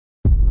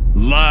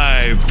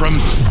from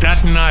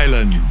Staten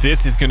Island.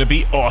 This is going to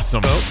be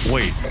awesome. Oh,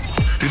 wait.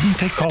 Didn't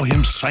they call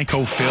him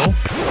Psycho Phil?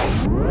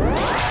 We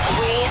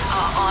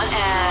are on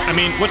air. I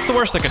mean, what's the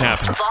worst that could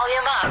happen?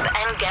 Volume up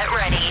and get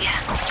ready.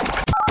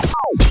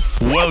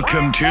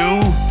 Welcome to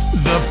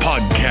the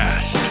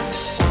podcast.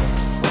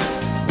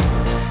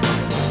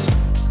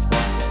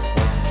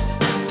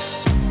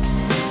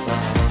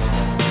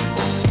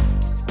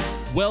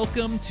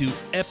 Welcome to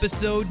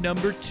episode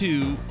number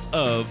 2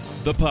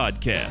 of the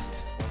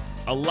podcast.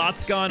 A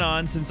lot's gone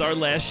on since our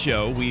last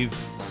show. We've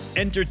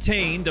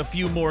entertained a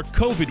few more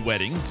COVID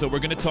weddings, so we're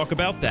going to talk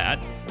about that.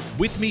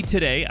 With me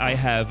today, I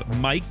have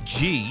Mike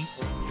G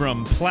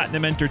from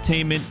Platinum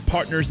Entertainment,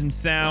 Partners in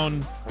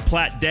Sound,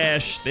 Plat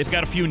Dash. They've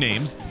got a few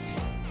names.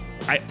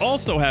 I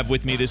also have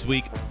with me this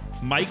week,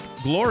 Mike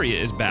Gloria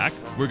is back.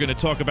 We're going to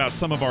talk about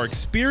some of our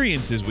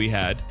experiences we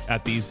had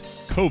at these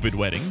COVID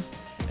weddings.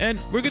 And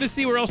we're going to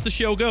see where else the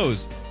show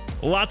goes.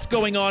 Lots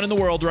going on in the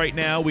world right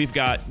now. We've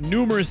got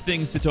numerous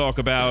things to talk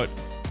about.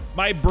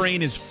 My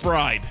brain is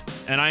fried,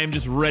 and I am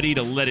just ready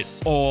to let it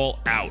all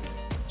out.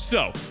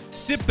 So,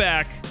 sit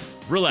back,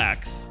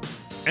 relax,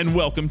 and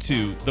welcome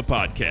to the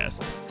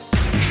podcast.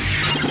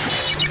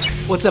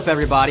 What's up,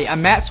 everybody?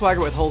 I'm Matt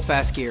Swigert with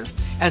Holdfast Gear.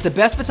 As the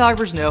best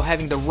photographers know,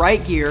 having the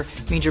right gear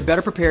means you're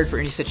better prepared for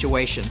any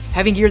situation.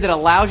 Having gear that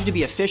allows you to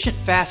be efficient,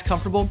 fast,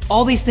 comfortable,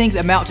 all these things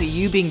amount to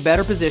you being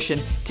better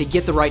positioned to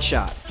get the right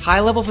shot.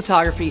 High-level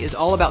photography is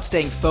all about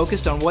staying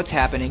focused on what's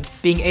happening,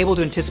 being able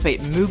to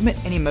anticipate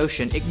movement and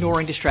emotion,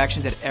 ignoring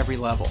distractions at every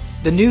level.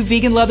 The new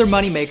vegan leather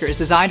moneymaker is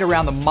designed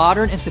around the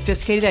modern and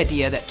sophisticated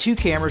idea that 2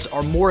 cameras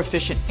are more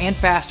efficient and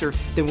faster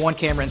than 1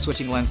 camera and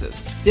switching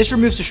lenses. This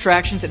removes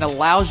distractions and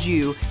allows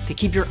you to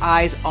keep your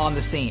eyes on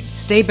the scene.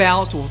 Stay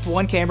balanced with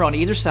 1 camera on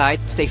either side,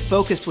 stay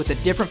focused with a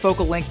different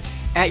focal length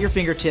at your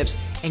fingertips,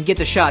 and get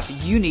the shots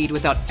you need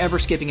without ever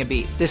skipping a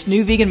beat. This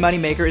new vegan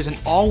moneymaker is an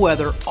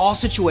all-weather,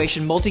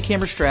 all-situation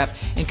multi-camera strap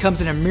and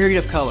comes in a myriad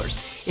of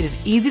colors. It is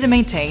easy to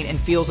maintain and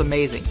feels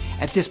amazing.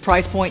 At this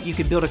price point, you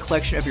can build a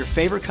collection of your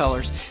favorite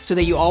colors so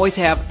that you always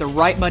have the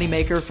right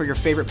moneymaker for your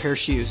favorite pair of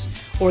shoes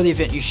or the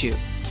event you shoot.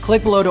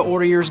 Click below to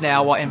order yours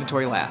now while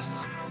inventory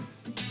lasts.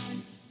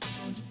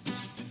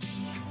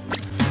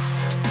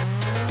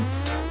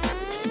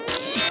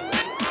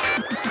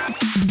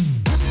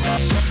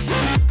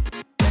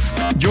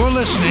 You're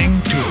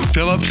listening to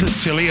Philip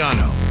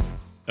Siciliano.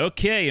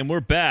 Okay, and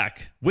we're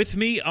back. With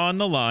me on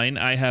the line,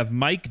 I have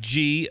Mike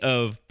G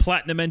of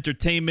Platinum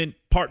Entertainment,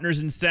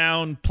 Partners in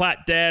Sound,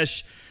 Plat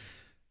Dash,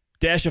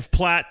 Dash of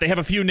Plat. They have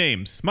a few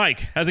names.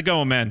 Mike, how's it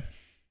going, man?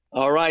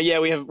 All right, yeah,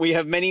 we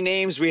have many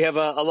names. We have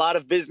a lot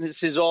of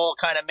businesses all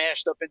kind of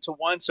mashed up into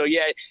one. So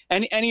yeah,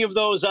 any of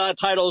those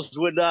titles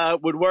would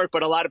work.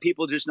 But a lot of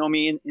people just know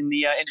me in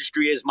the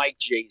industry as Mike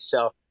G.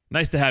 So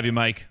nice to have you,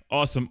 Mike.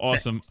 Awesome.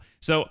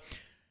 So,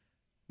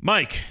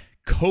 Mike,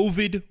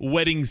 COVID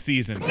wedding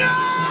season.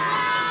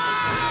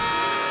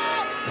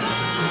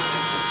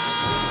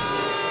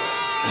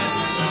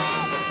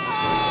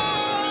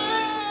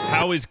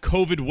 How has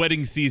COVID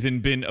wedding season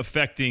been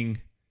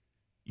affecting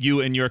you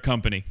and your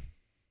company?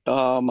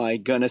 Oh my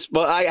goodness.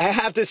 Well, I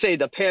have to say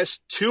the past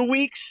 2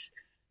 weeks,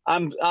 I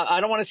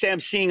don't want to say I'm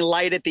seeing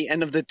light at the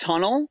end of the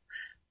tunnel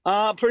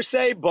per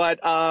se, but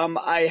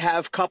I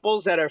have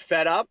couples that are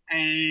fed up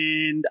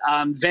and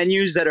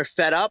venues that are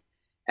fed up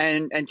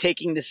and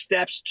taking the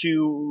steps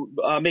to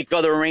make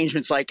other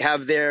arrangements, like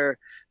have their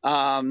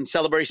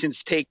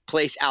celebrations take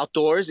place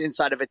outdoors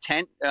inside of a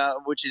tent,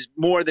 which is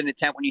more than a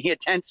tent. When you hear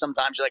tent,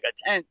 sometimes you're like,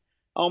 a tent?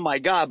 Oh my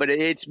God, but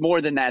it's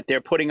more than that.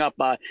 They're putting up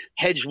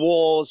hedge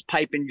walls,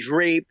 pipe and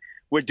drape.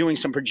 We're doing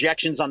some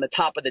projections on the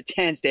top of the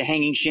tents. They're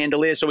hanging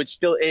chandeliers. So it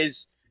still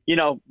is,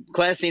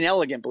 classy and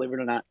elegant, believe it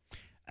or not.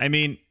 I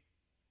mean,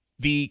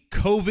 the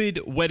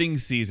COVID wedding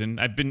season,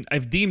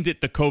 I've deemed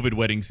it the COVID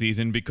wedding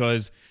season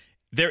because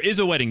there is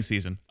a wedding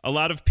season. A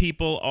lot of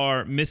people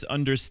are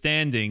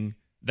misunderstanding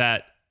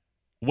that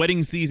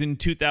wedding season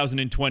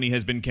 2020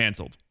 has been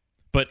canceled.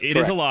 But it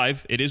is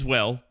alive, it is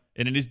well,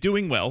 and it is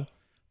doing well.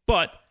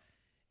 But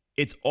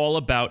it's all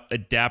about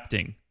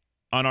adapting.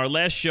 On our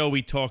last show,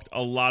 we talked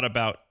a lot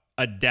about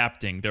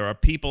adapting. There are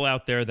people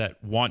out there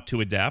that want to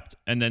adapt,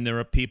 and then there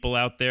are people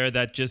out there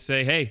that just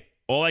say, hey,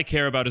 all I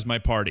care about is my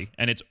party.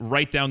 And it's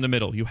right down the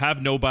middle. You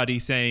have nobody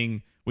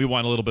saying we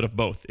want a little bit of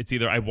both. It's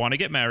either I want to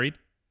get married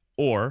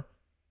or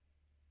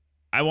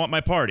I want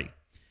my party.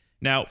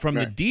 Now, from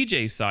the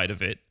DJ side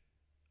of it,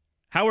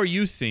 how are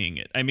you seeing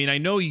it? I mean, I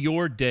know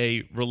your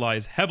day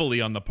relies heavily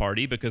on the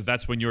party because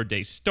that's when your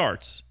day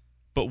starts.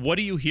 But what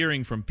are you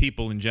hearing from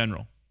people in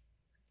general?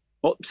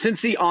 Well,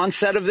 since the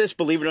onset of this,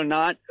 believe it or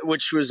not,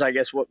 which was,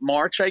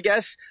 March,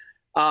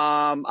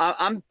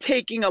 I'm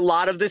taking a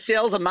lot of the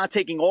sales. I'm not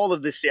taking all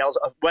of the sales,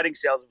 of wedding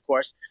sales, of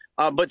course.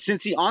 But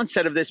since the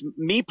onset of this,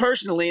 me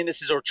personally, and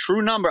this is a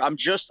true number, I'm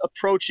just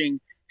approaching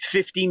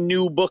 50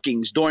 new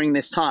bookings during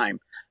this time.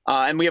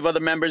 And we have other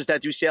members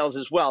that do sales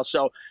as well.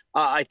 So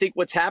I think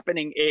what's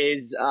happening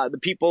is the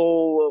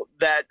people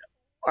that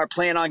are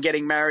planning on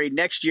getting married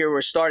next year,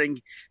 we're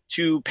starting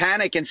to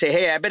panic and say,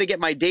 hey, I better get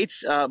my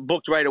dates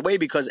booked right away,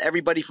 because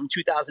everybody from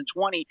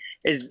 2020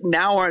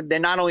 they're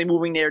not only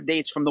moving their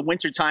dates from the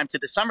winter time to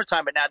the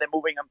summertime, but now they're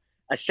moving them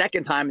a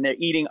second time, and they're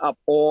eating up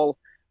all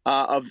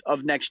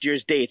of next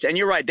year's dates. And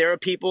you're right. There are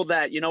people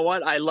that, you know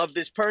what, I love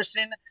this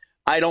person.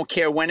 I don't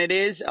care when it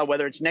is,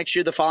 whether it's next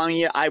year, the following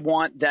year. I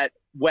want that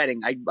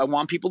wedding. I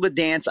want people to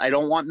dance. I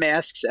don't want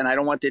masks, and I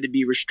don't want there to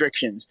be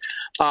restrictions.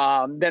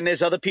 Then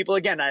there's other people,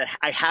 again,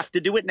 I have to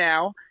do it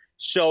now.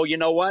 So you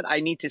know what? I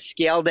need to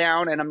scale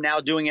down, and I'm now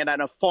doing it on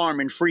a farm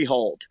in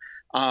Freehold.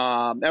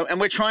 And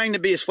we're trying to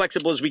be as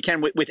flexible as we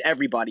can with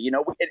everybody. You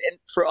know, and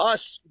for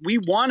us, we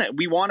want it.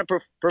 We want to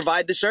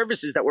provide the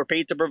services that we're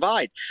paid to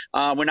provide.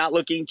 We're not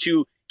looking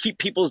to keep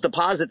people's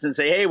deposits and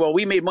say, hey, well,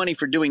 we made money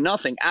for doing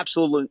nothing.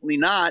 Absolutely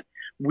not.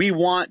 We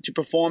want to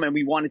perform, and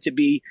we want it to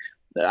be,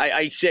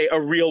 I say,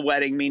 a real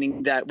wedding,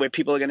 meaning that where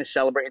people are going to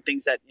celebrate and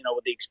things that, you know,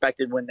 what they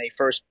expected when they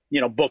first, you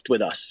know, booked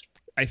with us.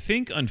 I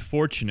think,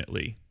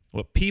 unfortunately,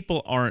 what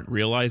people aren't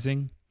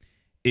realizing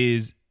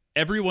is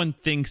everyone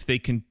thinks they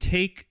can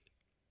take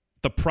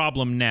the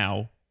problem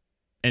now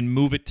and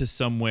move it to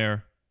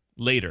somewhere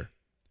later.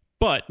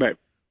 But right.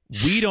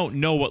 We don't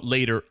know what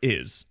later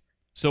is.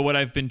 So what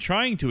I've been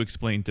trying to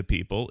explain to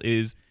people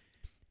is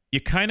you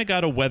kind of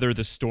got to weather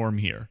the storm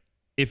here.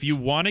 If you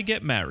want to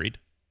get married,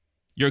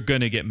 you're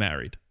going to get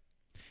married.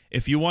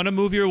 If you want to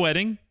move your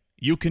wedding,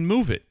 you can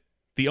move it.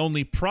 The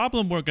only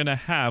problem we're going to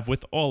have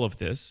with all of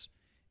this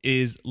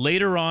is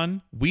later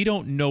on, we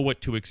don't know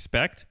what to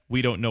expect.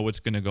 We don't know what's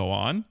going to go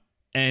on.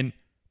 And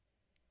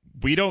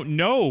we don't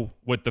know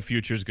what the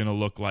future is going to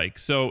look like.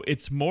 So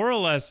it's more or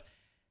less,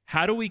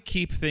 how do we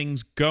keep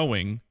things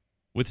going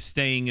with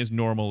staying as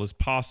normal as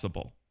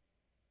possible?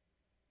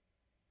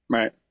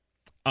 Right.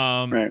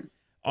 Right.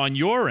 On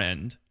your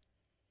end,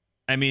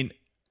 I mean,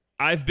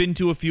 I've been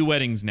to a few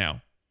weddings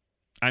now.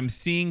 I'm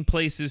seeing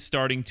places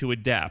starting to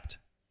adapt.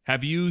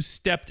 Have you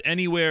stepped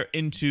anywhere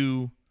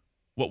into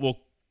what we'll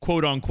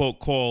quote unquote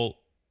call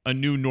a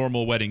new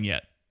normal wedding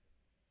yet?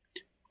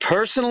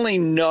 Personally,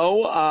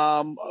 no.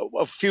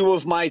 A few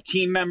of my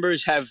team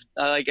members have,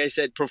 like I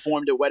said,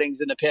 performed at weddings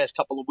in the past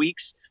couple of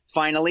weeks,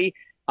 finally.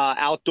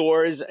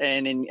 Outdoors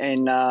and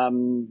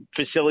in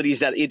facilities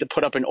that either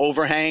put up an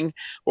overhang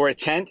or a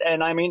tent.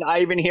 And I mean,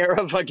 I even hear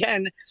of,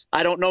 again,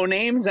 I don't know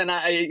names, and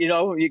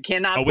you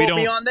cannot quote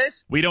me on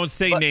this. We don't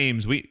say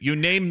names. You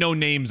name no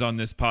names on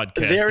this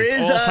podcast. There it's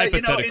is, all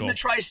hypothetical. in the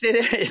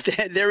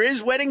tri-state, there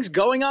is weddings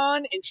going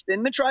on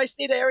in the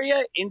tri-state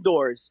area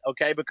indoors,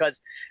 okay?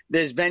 Because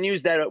there's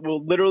venues that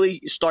will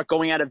literally start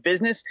going out of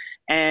business,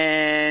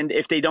 and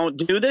if they don't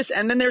do this,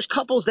 and then there's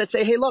couples that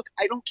say, hey, look,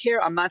 I don't care.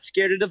 I'm not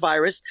scared of the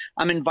virus.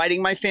 I'm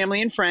inviting my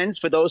family and friends.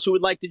 For those who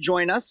would like to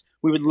join us,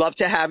 we would love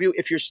to have you.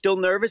 If you're still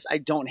nervous, I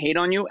don't hate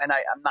on you, and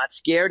I'm not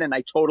scared, and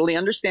I totally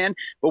understand.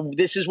 But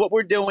this is what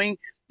we're doing.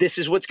 This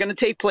is what's going to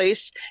take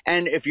place.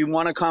 And if you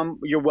want to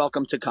come, you're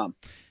welcome to come.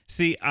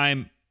 See,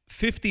 I'm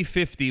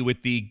 50-50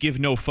 with the give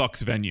no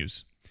fucks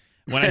venues.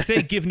 When I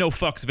say give no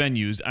fucks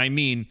venues, I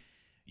mean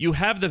you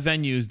have the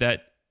venues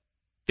that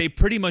they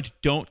pretty much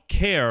don't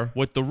care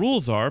what the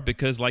rules are,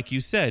 because like you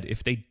said,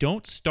 if they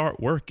don't start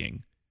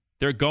working,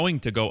 they're going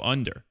to go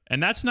under.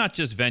 And that's not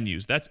just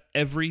venues. That's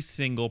every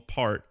single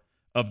part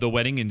of the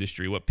wedding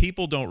industry. What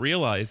people don't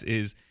realize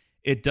is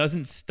it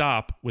doesn't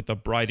stop with the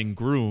bride and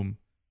groom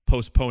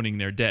postponing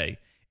their day.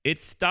 It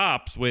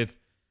stops with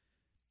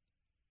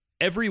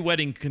every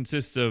wedding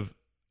consists of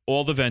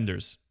all the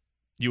vendors.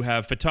 You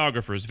have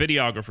photographers,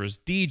 videographers,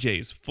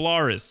 DJs,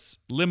 florists,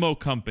 limo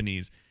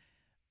companies.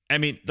 I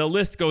mean, the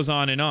list goes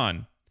on and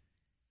on.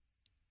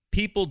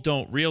 People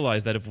don't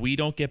realize that if we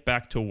don't get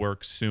back to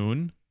work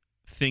soon,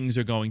 things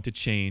are going to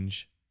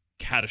change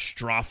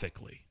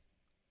catastrophically.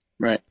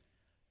 Right.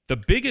 The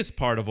biggest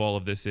part of all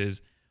of this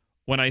is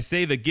when I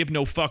say the give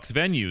no fucks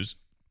venues,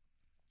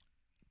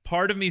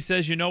 part of me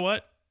says, you know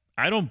what?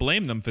 I don't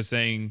blame them for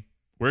saying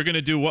we're going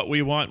to do what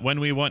we want, when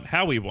we want,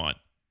 how we want.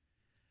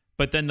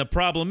 But then the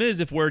problem is,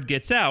 if word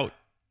gets out,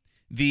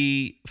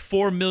 the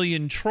 4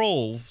 million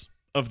trolls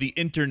of the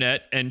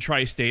internet and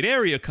tri-state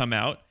area come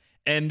out,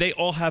 and they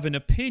all have an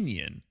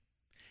opinion.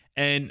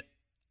 And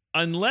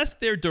unless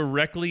they're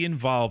directly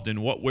involved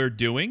in what we're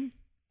doing,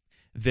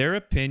 their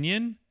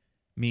opinion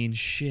means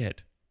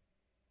shit.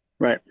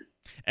 Right.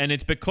 And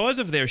it's because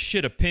of their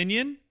shit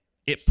opinion,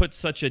 it puts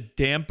such a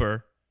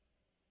damper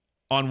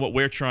on what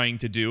we're trying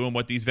to do and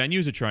what these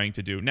venues are trying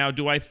to do. Now,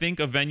 do I think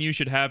a venue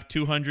should have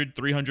 200,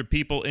 300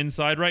 people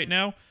inside right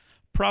now?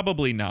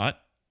 Probably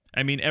not.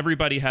 I mean,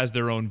 everybody has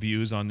their own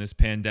views on this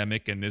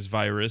pandemic and this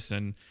virus,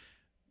 and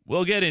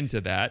we'll get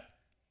into that.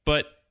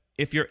 But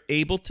if you're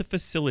able to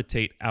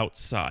facilitate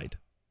outside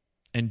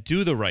and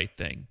do the right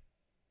thing,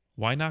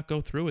 why not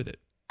go through with it?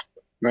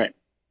 Right.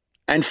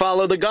 And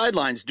follow the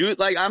guidelines. Do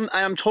like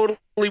I'm totally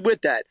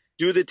with that.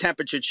 Do the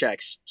temperature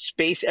checks.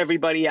 Space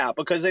everybody out.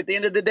 Because at the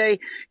end of the day,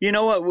 you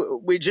know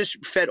what? We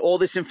just fed all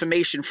this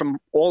information from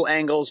all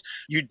angles.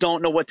 You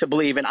don't know what to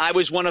believe. And I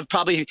was one of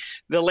probably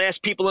the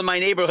last people in my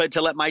neighborhood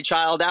to let my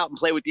child out and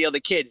play with the other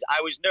kids.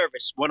 I was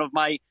nervous. One of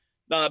my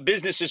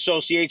business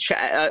associates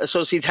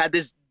had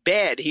this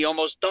bad. He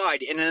almost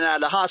died in and out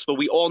of the hospital.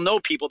 We all know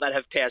people that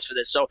have passed for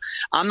this. So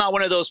I'm not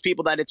one of those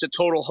people that it's a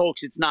total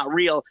hoax. It's not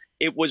real.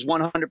 It was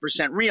 100%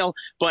 real,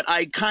 but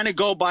I kind of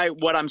go by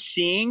what I'm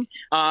seeing.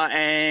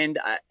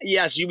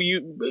 Yes,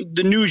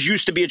 the news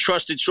used to be a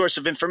trusted source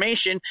of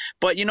information,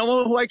 but you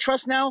know who I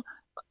trust now?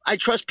 I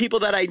trust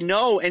people that I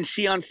know and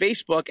see on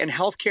Facebook, and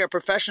healthcare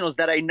professionals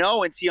that I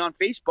know and see on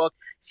Facebook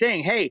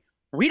saying, hey,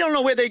 we don't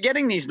know where they're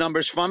getting these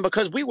numbers from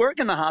because we work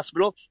in the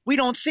hospital. We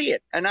don't see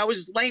it. And I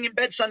was laying in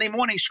bed Sunday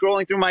morning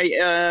scrolling through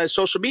my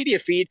social media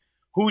feed.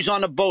 Who's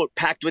on a boat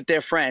packed with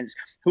their friends?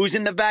 Who's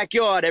in the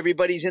backyard?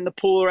 Everybody's in the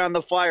pool around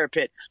the fire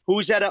pit.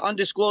 Who's at an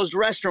undisclosed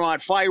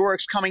restaurant?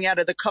 Fireworks coming out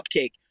of the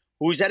cupcake.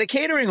 Who's at a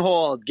catering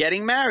hall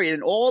getting married?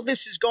 And all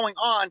this is going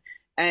on.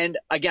 And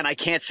again, I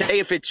can't say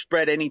if it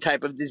spread any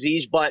type of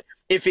disease, but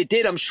if it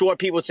did, I'm sure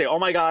people would say, oh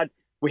my God,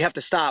 we have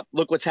to stop.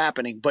 Look what's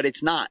happening. But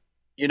it's not.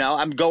 You know,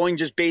 I'm going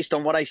just based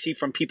on what I see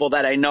from people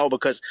that I know,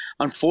 because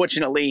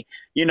unfortunately,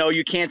 you know,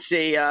 you can't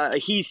say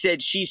he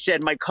said, she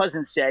said, my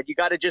cousin said. You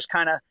got to just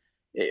kind of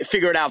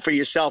figure it out for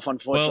yourself,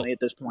 unfortunately, at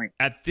this point.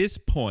 At this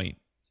point,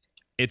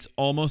 it's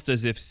almost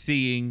as if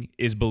seeing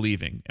is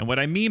believing. And what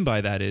I mean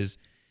by that is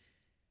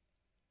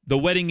the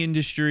wedding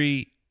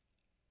industry,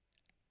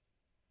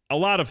 a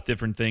lot of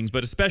different things,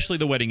 but especially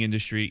the wedding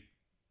industry,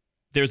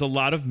 there's a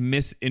lot of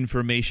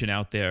misinformation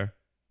out there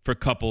for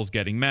couples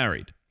getting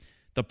married.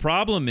 The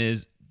problem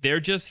is they're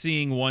just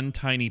seeing one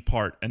tiny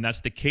part, and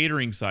that's the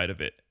catering side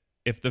of it.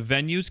 If the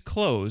venue's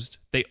closed,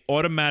 they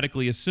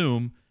automatically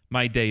assume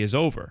my day is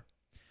over.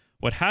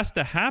 What has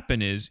to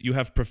happen is you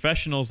have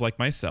professionals like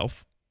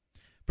myself,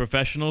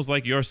 professionals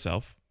like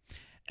yourself,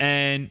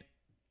 and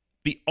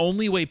the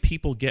only way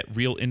people get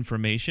real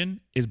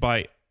information is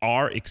by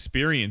our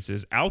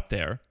experiences out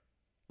there,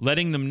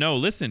 letting them know,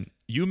 listen,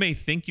 you may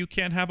think you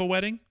can't have a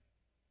wedding,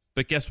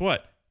 but guess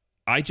what?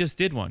 I just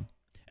did one.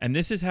 And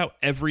this is how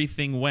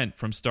everything went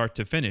from start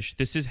to finish.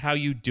 This is how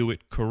you do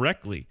it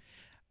correctly.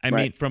 I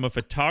mean, from a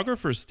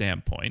photographer's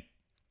standpoint,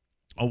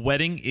 a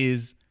wedding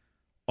is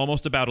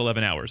almost about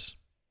 11 hours.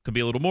 Could be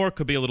a little more,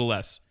 could be a little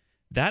less.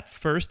 That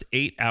first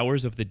 8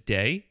 hours of the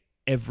day,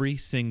 every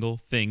single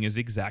thing is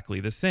exactly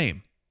the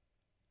same.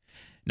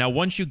 Now,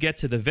 once you get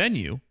to the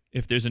venue,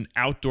 if there's an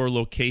outdoor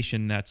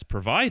location that's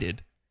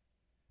provided,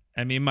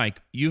 I mean,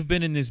 Mike, you've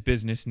been in this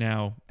business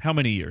now how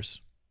many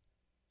years?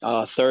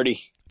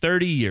 30.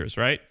 30 years,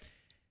 right?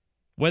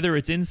 Whether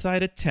it's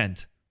inside a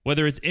tent,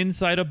 whether it's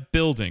inside a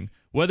building,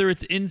 whether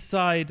it's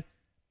inside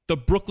the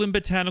Brooklyn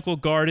Botanical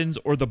Gardens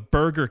or the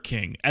Burger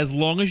King, as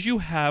long as you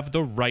have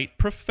the right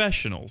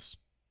professionals,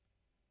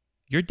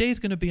 your day's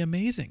going to be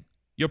amazing.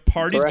 Your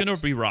party's going to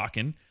be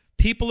rocking.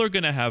 People are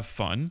going to have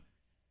fun.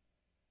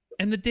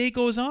 And the day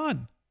goes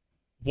on.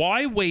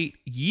 Why wait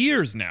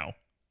years now?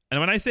 And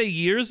when I say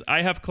years,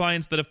 I have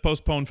clients that have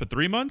postponed for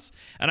 3 months,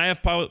 and I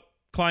have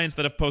clients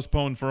that have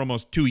postponed for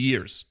almost 2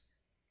 years.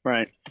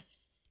 Right.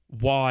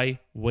 Why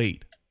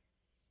wait?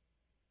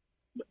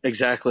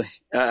 Exactly.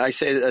 I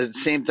say the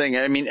same thing.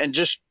 I mean, and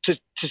just to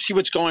see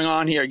what's going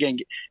on here again,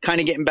 kind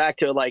of getting back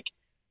to like,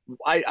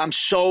 I'm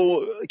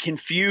so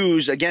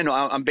confused. Again,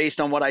 I'm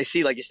based on what I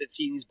see. Like you said,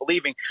 seeing is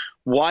believing.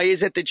 Why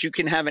is it that you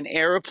can have an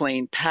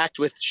airplane packed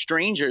with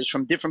strangers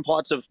from different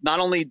parts of not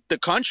only the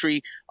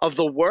country, of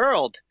the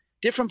world,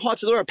 different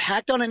parts of the world,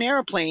 packed on an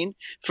airplane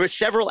for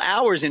several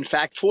hours, in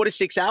fact, 4 to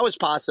 6 hours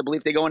possibly,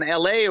 if they go in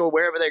LA or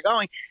wherever they're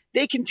going,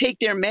 they can take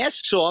their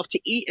masks off to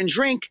eat and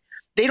drink.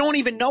 They don't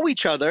even know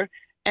each other,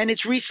 and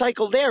it's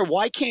recycled there.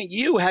 Why can't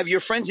you have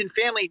your friends and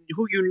family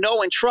who you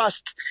know and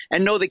trust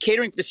and know the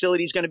catering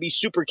facility is going to be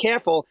super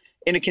careful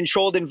in a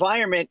controlled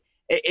environment?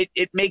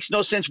 It makes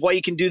no sense why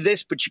you can do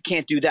this, but you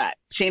can't do that.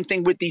 Same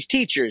thing with these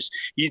teachers.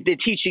 They're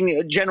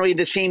teaching generally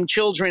the same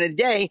children a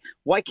day.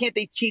 Why can't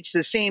they teach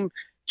the same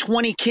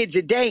 20 kids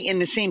a day in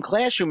the same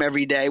classroom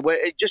every day? Where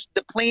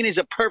the plane is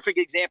a perfect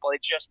example.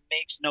 It just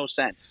makes no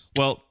sense.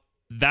 Well,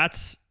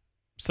 that's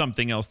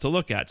something else to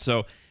look at.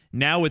 So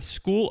now with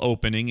school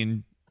opening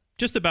in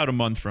just about a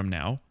month from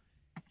now,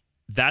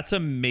 that's a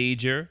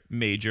major,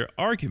 major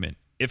argument.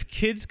 If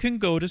kids can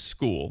go to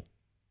school,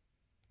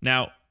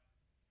 now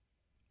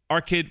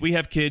we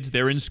have kids,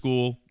 they're in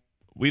school.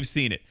 We've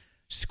seen it.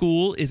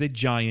 School is a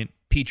giant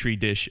petri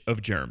dish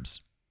of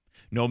germs.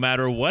 No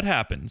matter what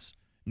happens,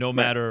 no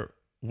matter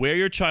where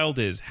your child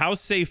is, how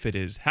safe it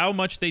is, how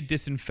much they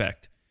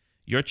disinfect,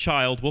 your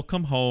child will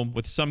come home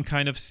with some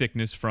kind of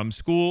sickness from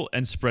school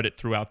and spread it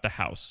throughout the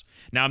house.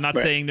 Now, I'm not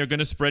saying they're going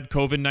to spread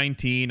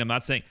COVID-19. I'm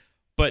not saying,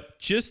 but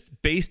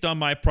just based on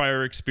my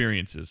prior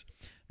experiences,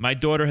 my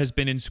daughter has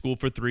been in school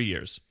for 3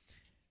 years.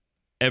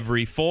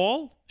 Every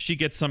fall, she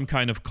gets some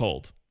kind of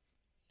cold.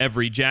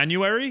 Every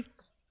January,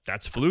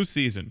 that's flu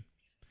season.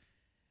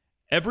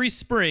 Every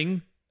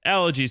spring,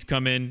 allergies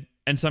come in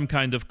and some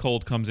kind of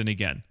cold comes in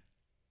again.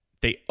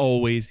 They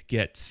always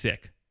get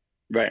sick.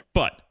 Right.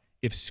 But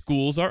if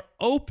schools are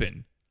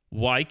open,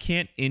 why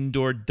can't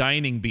indoor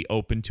dining be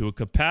open to a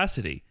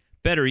capacity?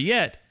 Better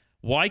yet,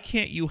 why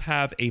can't you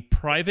have a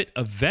private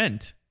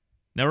event?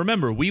 Now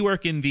remember, we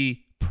work in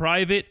the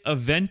private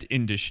event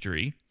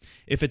industry,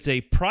 if it's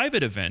a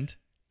private event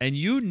and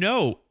you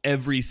know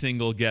every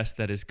single guest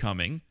that is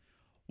coming,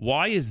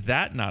 why is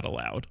that not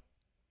allowed?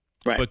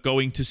 Right. But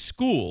going to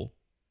school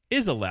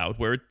is allowed,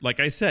 where,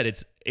 like I said,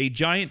 it's a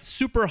giant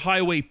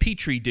superhighway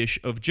petri dish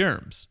of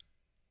germs.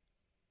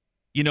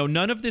 You know,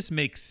 none of this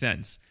makes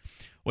sense.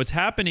 What's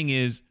happening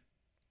is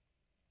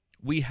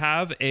we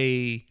have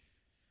a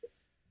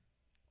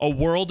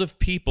world of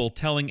people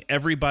telling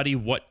everybody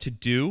what to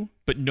do,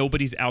 but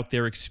nobody's out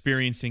there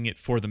experiencing it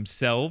for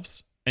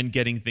themselves and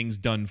getting things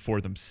done for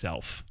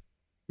themselves.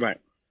 Right.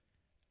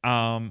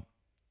 I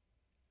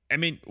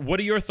mean, what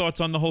are your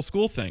thoughts on the whole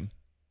school thing?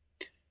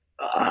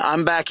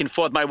 I'm back and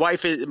forth. My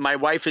wife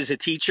is a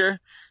teacher.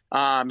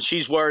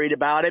 She's worried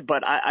about it,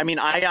 but I mean,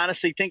 I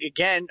honestly think,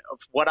 again, of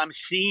what I'm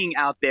seeing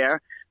out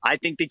there, I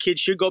think the kids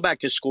should go back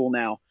to school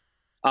now.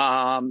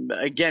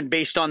 Again,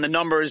 based on the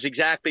numbers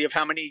exactly of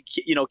how many,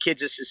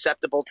 kids are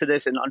susceptible to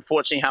this, and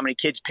unfortunately how many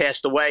kids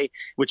passed away,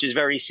 which is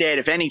very sad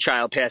if any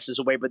child passes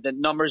away, but the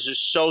numbers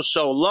are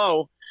so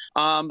low.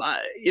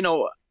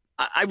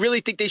 I really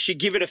think they should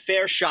give it a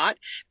fair shot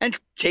and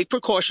take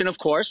precaution, of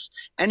course.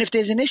 And if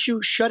there's an issue,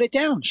 shut it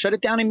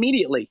down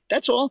immediately.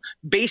 That's all,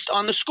 based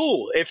on the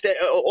school. If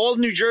all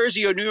New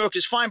Jersey or New York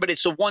is fine, but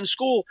it's the one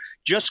school,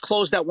 just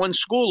close that one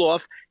school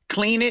off,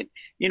 clean it,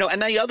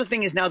 and the other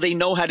thing is now they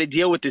know how to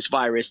deal with this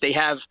virus. They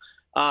have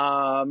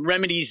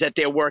remedies that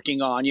they're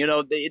working on.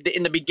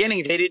 In the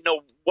beginning, they didn't know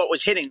what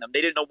was hitting them.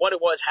 They didn't know what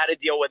it was, how to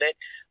deal with it.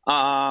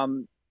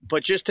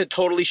 But just to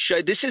totally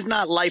this is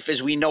not life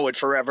as we know it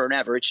forever and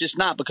ever. It's just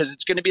not, because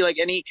it's going to be like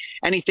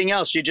anything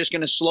else. You're just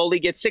going to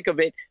slowly get sick of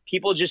it.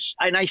 People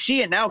and I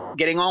see it now,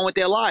 getting on with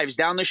their lives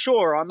down the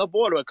shore, on the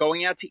boardwalk,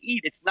 going out to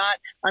eat. It's not,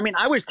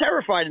 I was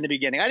terrified in the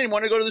beginning. I didn't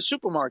want to go to the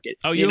supermarket.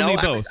 Oh, you and me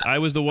both. I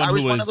was the one who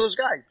was one of those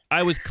guys.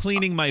 I was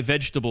cleaning my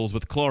vegetables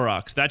with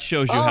Clorox. That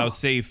shows you how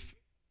safe.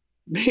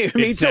 Me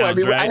too.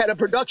 Sounds, right? I had a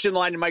production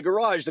line in my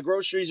garage. The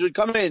groceries would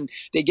come in.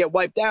 They get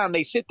wiped down.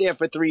 They sit there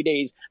for 3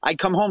 days. I'd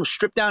come home,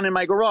 strip down in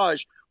my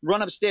garage,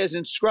 run upstairs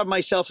and scrub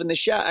myself in the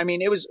shower.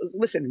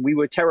 We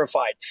were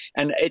terrified.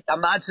 And I'm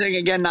not saying,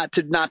 again, not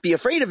to not be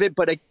afraid of it,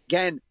 but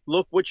again,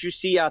 look what you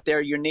see out there,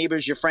 your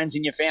neighbors, your friends,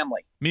 and your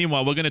family.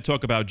 Meanwhile, we're going to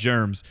talk about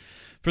germs.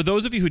 For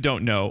those of you who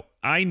don't know,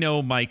 I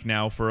know Mike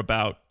now for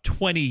about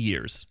 20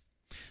 years.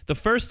 The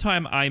first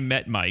time I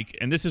met Mike,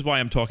 and this is why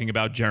I'm talking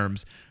about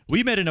germs,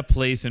 we met in a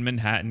place in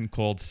Manhattan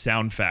called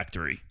Sound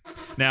Factory.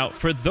 Now,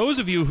 for those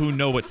of you who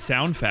know what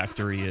Sound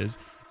Factory is,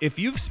 if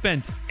you've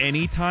spent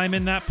any time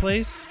in that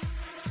place,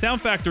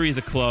 Sound Factory is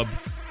a club.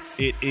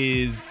 It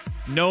is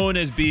known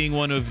as being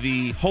one of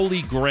the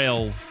holy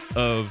grails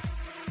of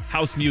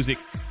house music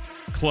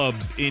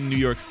clubs in New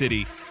York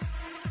City.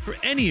 For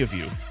any of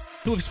you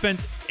who have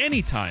spent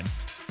any time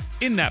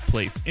in that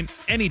place, in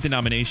any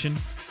denomination,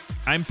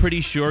 I'm pretty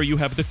sure you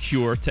have the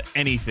cure to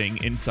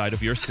anything inside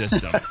of your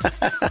system.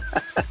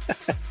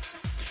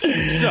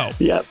 So,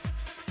 yep.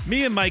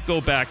 Me and Mike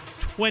go back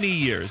 20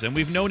 years, and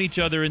we've known each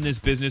other in this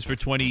business for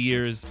 20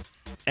 years,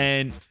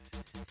 and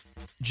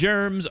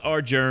germs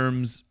are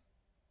germs.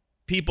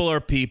 People are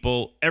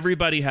people.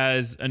 Everybody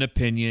has an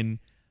opinion.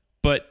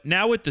 But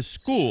now at the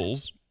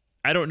schools,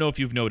 I don't know if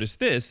you've noticed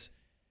this,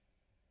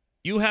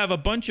 you have a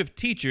bunch of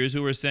teachers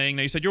who are saying,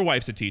 now you said your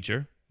wife's a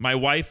teacher. My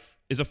wife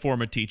is a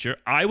former teacher.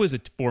 I was a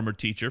former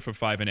teacher for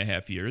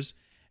 5.5 years.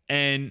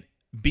 And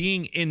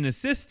being in the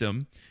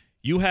system,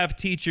 you have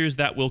teachers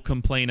that will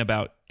complain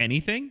about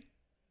anything,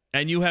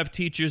 and you have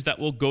teachers that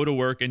will go to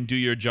work and do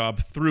your job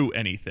through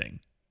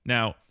anything.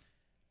 Now,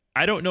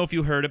 I don't know if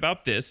you heard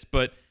about this,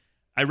 but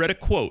I read a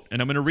quote,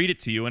 and I'm going to read it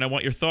to you, and I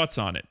want your thoughts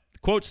on it. The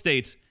quote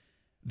states,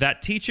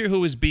 "That teacher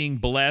who is being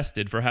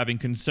blasted for having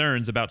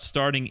concerns about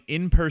starting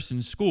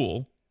in-person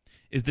school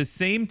is the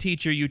same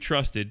teacher you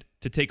trusted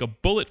to take a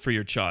bullet for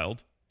your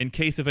child in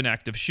case of an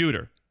active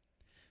shooter.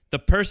 The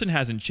person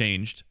hasn't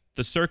changed.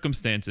 The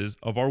circumstances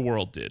of our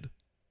world did."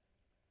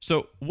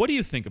 So what do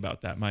you think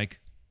about that, Mike?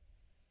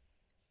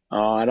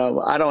 Oh, I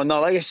don't know.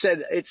 Like I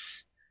said,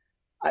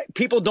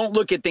 people don't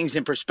look at things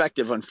in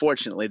perspective,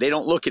 unfortunately. They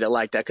don't look at it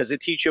like that, because a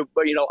teacher,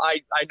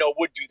 I know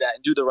would do that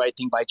and do the right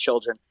thing by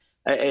children.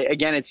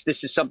 Again,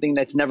 this is something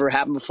that's never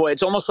happened before.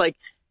 It's almost like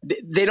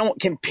they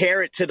don't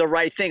compare it to the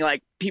right thing.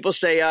 Like people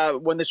say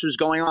when this was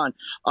going on,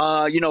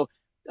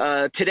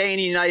 today in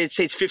the United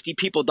States, 50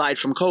 people died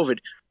from COVID.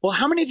 Well,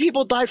 how many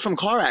people died from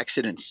car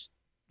accidents?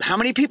 How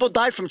many people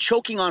died from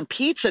choking on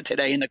pizza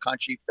today in the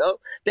country, Phil?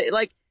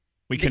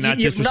 We cannot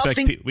disrespect.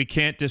 We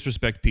can't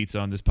disrespect pizza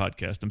on this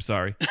podcast. I'm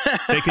sorry.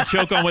 They can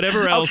choke on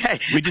whatever else. Okay.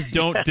 We just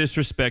don't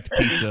disrespect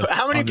pizza.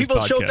 How many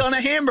people choked on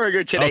a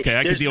hamburger today? Okay,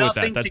 I can deal with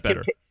that. That's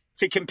better.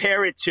 To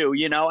compare it to,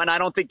 and I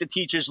don't think the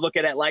teachers look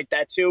at it like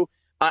that too.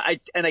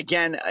 And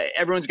again,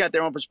 everyone's got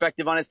their own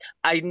perspective on this.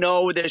 I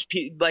know there's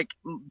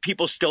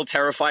people still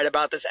terrified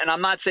about this, and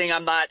I'm not saying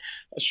I'm not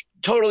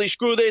totally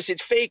screw this,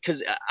 it's fake,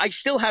 because I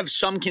still have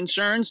some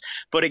concerns.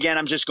 But again,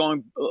 I'm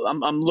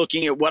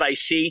looking at what I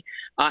see,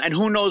 and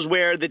who knows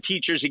where the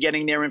teachers are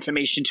getting their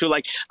information to.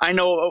 Like I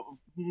know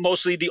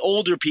mostly the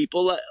older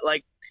people,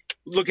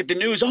 look at the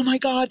news. Oh my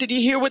God, did you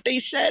hear what they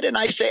said? And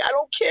I say, I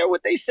don't care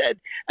what they said.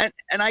 And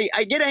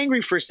I get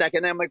angry for a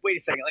second. And I'm like, wait a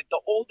second. Like the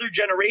older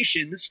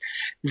generations,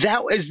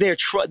 that was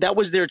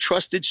their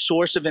trusted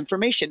source of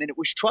information, and it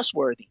was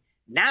trustworthy.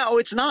 Now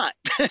it's not.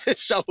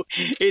 So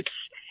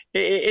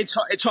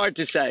it's hard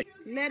to say.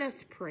 Let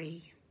us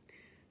pray.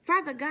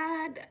 Father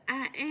God,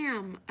 I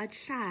am a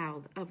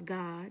child of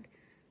God.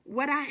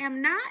 What I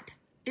am not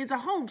is a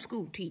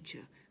homeschool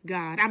teacher,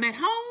 God. I'm at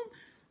home,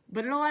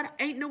 but Lord,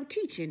 ain't no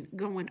teaching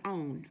going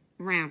on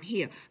around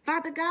here.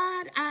 Father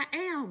God, I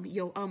am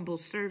your humble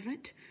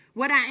servant.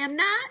 What I am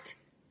not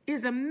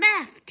is a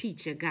math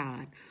teacher,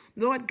 God.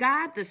 Lord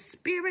God, the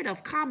spirit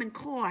of Common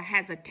Core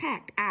has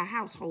attacked our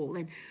household.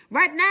 And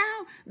right now,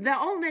 the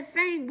only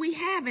thing we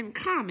have in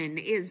common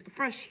is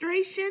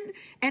frustration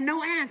and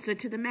no answer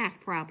to the math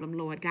problem,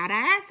 Lord God.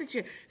 I ask that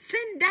you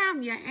send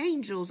down your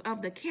angels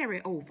of the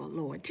carryover,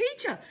 Lord.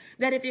 Teacher,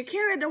 that if you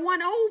carry the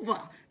one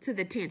over to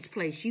the 10th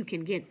place, you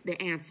can get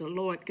the answer,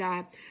 Lord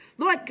God.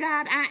 Lord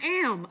God, I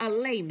am a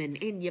layman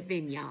in your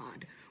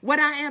vineyard. What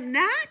I am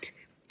not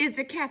is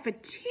the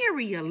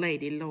cafeteria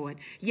lady, Lord.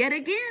 Yet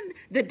again,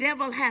 the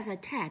devil has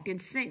attacked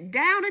and sent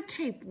down a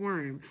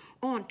tapeworm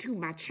onto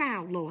my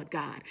child, Lord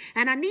God.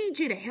 And I need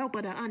you to help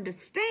her to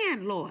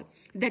understand, Lord,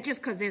 that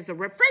just because there's a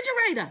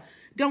refrigerator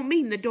don't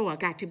mean the door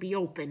got to be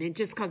open. And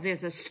just because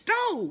there's a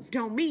stove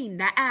don't mean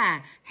the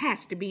eye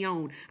has to be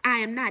on. I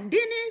am not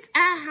Denny's,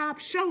 IHOP,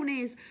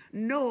 Shoney's,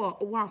 nor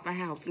Waffle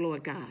House,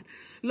 Lord God.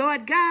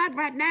 Lord God,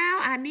 right now,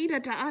 I need her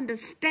to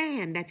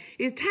understand that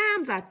his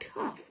times are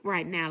tough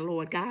right now,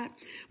 Lord God.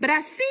 But I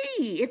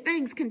see if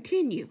things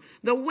continue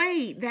the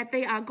way that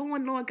they are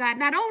going, Lord God,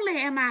 not only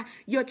am I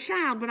your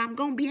child, but I'm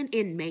going to be an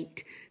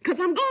inmate because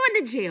I'm going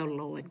to jail,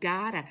 Lord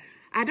God.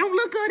 I don't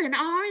look good in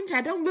orange.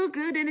 I don't look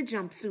good in a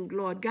jumpsuit,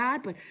 Lord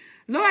God. But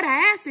Lord,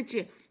 I ask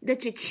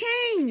that you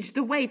change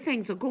the way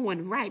things are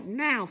going right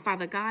now,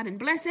 Father God, and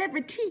bless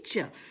every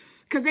teacher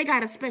because they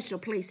got a special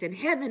place in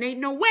heaven. Ain't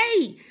no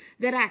way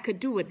that I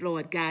could do it,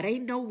 Lord God.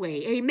 Ain't no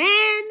way.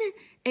 Amen,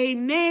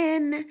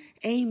 amen,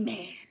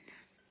 amen.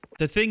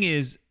 The thing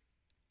is,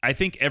 I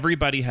think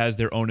everybody has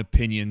their own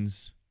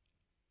opinions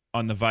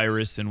on the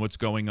virus and what's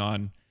going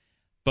on.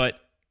 But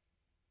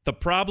the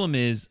problem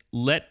is,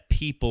 let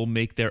people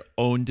make their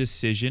own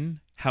decision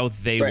how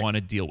they want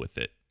to deal with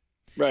it.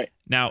 Right.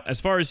 Now, as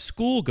far as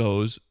school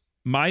goes,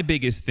 my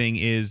biggest thing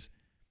is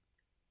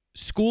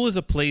school is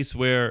a place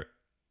where,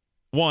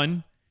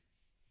 one,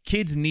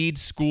 kids need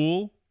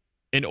school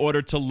in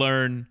order to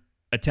learn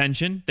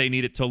attention. They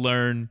need it to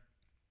learn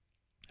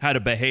how to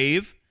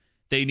behave.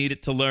 They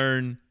need to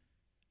learn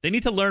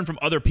from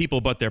other people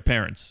but their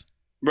parents.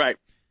 Right.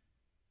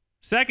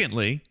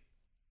 Secondly,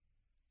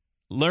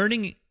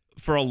 learning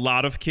for a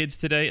lot of kids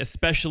today,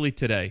 especially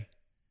today,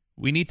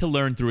 we need to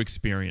learn through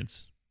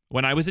experience.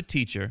 When I was a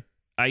teacher,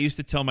 I used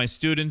to tell my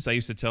students, I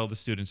used to tell the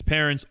students'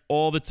 parents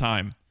all the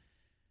time,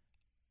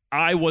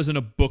 I wasn't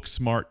a book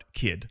smart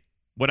kid.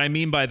 What I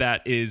mean by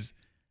that is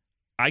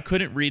I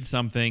couldn't read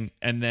something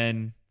and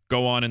then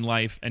go on in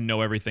life and know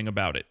everything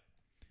about it.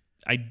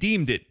 I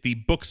deemed it the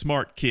book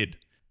smart kid,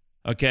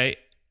 okay?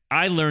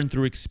 I learned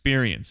through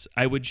experience.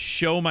 I would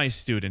show my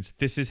students,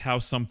 this is how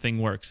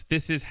something works.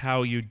 This is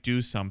how you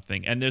do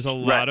something. And there's a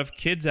lot of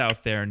kids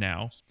out there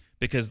now,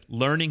 because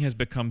learning has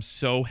become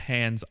so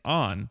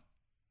hands-on,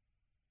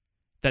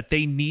 that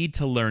they need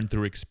to learn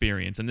through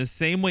experience. And the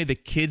same way the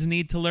kids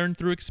need to learn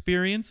through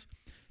experience,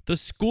 the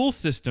school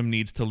system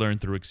needs to learn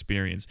through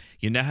experience.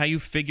 You know how you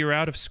figure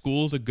out if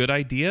school's a good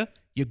idea?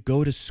 You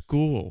go to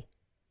school.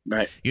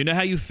 Right. You know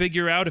how you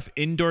figure out if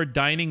indoor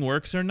dining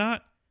works or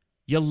not?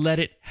 You let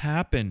it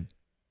happen.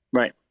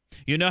 Right.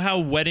 You know how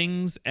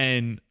weddings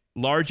and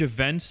large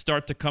events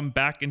start to come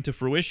back into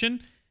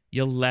fruition?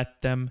 You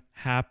let them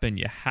happen.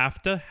 You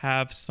have to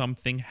have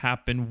something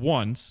happen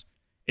once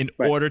in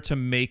order to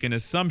make an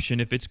assumption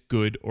if it's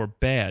good or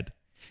bad.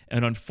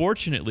 And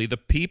unfortunately, the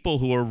people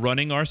who are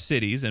running our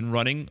cities and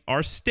running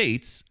our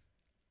states,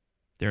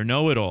 they're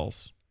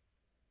know-it-alls.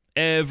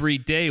 Every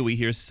day we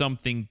hear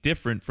something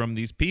different from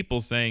these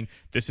people saying,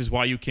 this is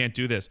why you can't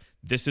do this.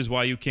 This is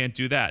why you can't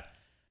do that.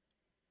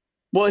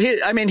 Well,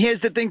 here's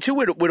the thing, too,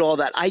 with all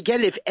that. I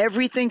get it. If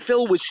everything,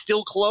 Phil, was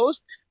still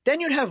closed, then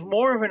you'd have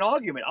more of an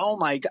argument. Oh,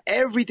 my God,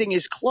 everything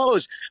is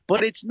closed.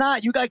 But it's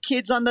not. You got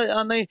kids on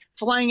the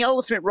flying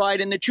elephant ride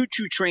in the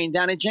choo-choo train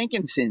down at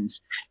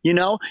Jenkinson's. You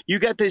know, you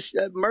got this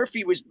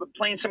Murphy was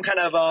playing some kind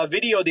of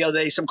video the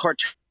other day, some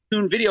cartoon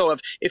video of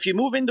if you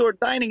move indoor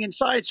dining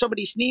inside,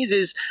 somebody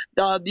sneezes,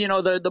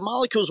 the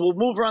molecules will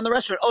move around the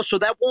restaurant. Oh, so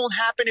that won't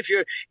happen if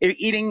you're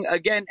eating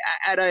again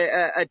at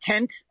a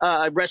tent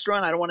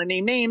restaurant. I don't want to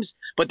name names,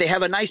 but they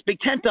have a nice big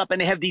tent up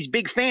and they have these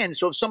big fans.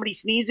 So if somebody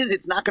sneezes,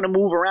 it's not going to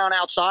move around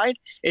outside.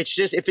 It's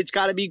just if it's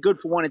got to be good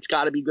for one, it's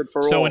got to be good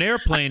for all. So an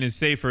airplane is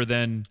safer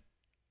than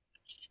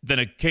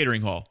a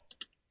catering hall.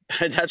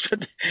 That's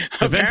what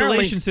the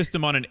ventilation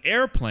system on an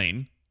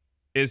airplane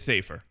is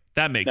safer.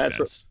 That makes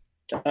sense.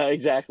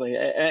 Exactly.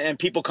 And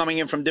people coming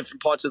in from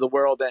different parts of the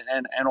world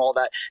and all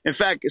that. In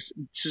fact, it's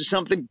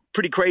something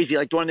pretty crazy.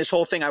 Like during this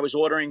whole thing, I was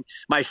ordering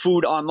my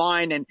food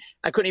online and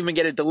I couldn't even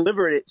get it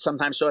delivered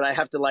sometimes. So I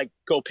have to like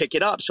go pick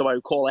it up. So I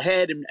would call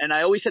ahead. And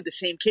I always had the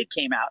same kid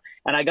came out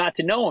and I got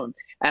to know him.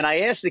 And I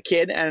asked the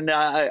kid, and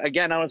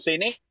again, I don't say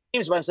names,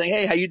 but I'm saying,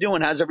 hey, how you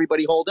doing? How's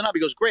everybody holding up? He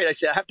goes, great. I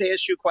said, I have to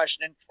ask you a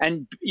question,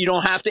 and you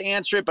don't have to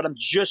answer it, but I'm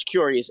just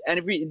curious. And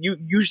if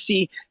you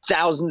see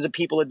thousands of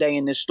people a day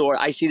in this store,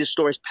 I see the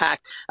store is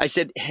packed. I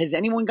said, has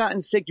anyone gotten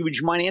sick? Would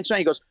you mind answering?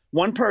 He goes,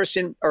 one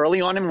person early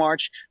on in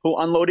March who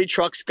unloaded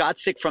trucks got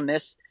sick from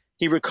this.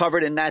 He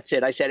recovered, and that's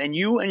it. I said, and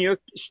you and your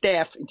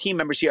staff and team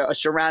members here are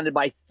surrounded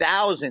by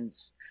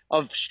thousands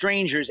of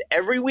strangers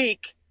every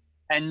week,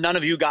 and none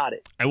of you got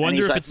it. I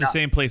wonder if it's the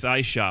same place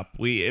I shop.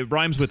 It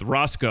rhymes with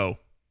Roscoe.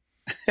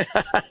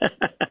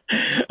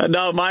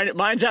 No,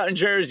 mine's out in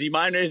Jersey.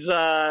 Mine's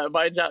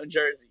out in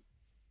Jersey.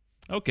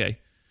 Okay.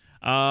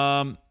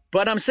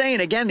 But I'm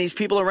saying, again, these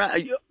people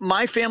around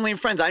my family and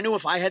friends, I knew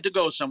if I had to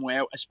go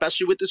somewhere,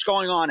 especially with this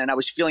going on, and I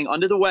was feeling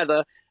under the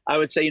weather, I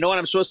would say, you know what,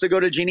 I'm supposed to go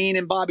to Janine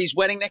and Bobby's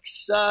wedding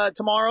next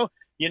tomorrow.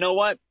 You know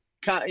what?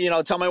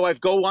 Tell my wife,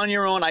 go on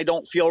your own. I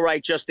don't feel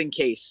right, just in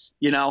case,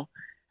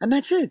 and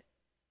that's it.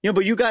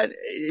 But you got,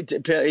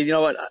 you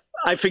know what?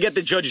 I forget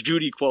the Judge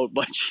Judy quote,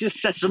 but she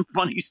said some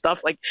funny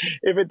stuff. Like,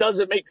 if it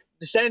doesn't make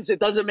sense, it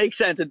doesn't make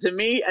sense. And to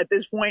me, at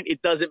this point,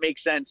 it doesn't make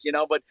sense,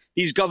 But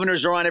these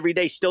governors are on every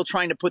day still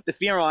trying to put the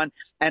fear on.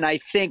 And I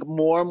think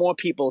more and more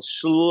people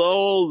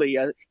slowly,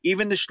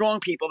 even the strong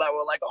people that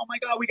were like, oh, my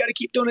God, we got to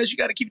keep doing this. You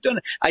got to keep doing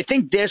it. I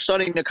think they're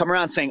starting to come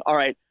around saying, all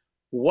right,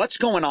 what's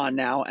going on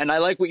now? And I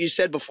like what you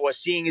said before,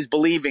 seeing is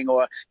believing,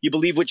 or you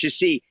believe what you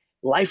see.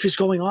 Life is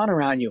going on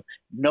around you.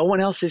 No one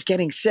else is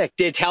getting sick.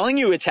 They're telling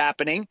you it's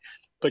happening,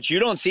 but you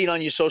don't see it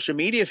on your social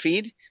media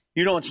feed.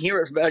 You don't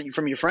hear it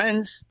from your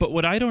friends. But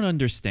what I don't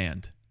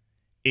understand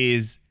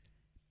is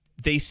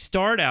they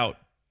start out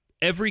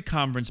every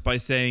conference by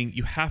saying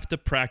you have to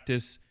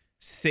practice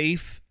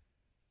safe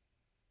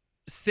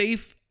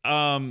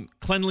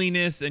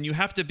cleanliness, and you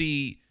have to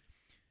be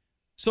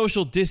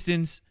social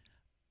distance.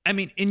 I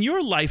mean, in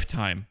your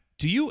lifetime,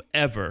 do you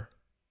ever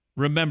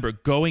remember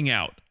going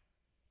out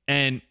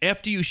and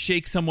after you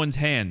shake someone's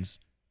hands,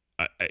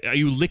 are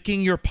you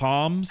licking your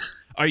palms?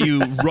 Are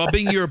you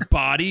rubbing your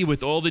body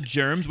with all the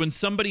germs? When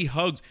somebody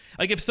hugs,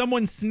 like if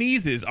someone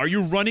sneezes, are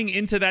you running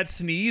into that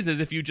sneeze as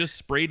if you just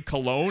sprayed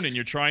cologne and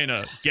you're trying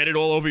to get it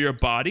all over your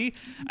body?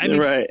 I mean,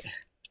 right.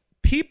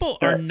 People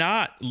are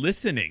not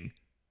listening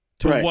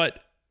to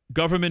what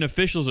government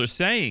officials are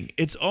saying.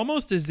 It's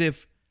almost as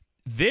if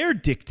they're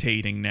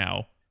dictating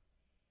now,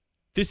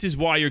 this is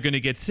why you're going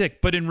to get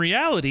sick. But in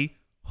reality,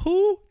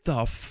 who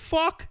the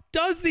fuck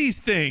does these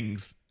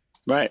things?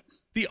 Right.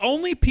 The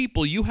only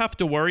people you have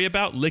to worry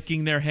about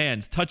licking their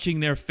hands, touching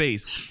their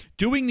face,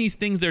 doing these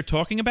things they're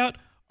talking about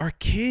are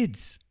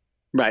kids.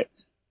 Right.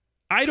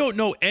 I don't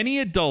know any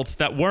adults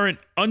that weren't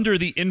under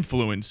the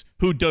influence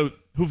who've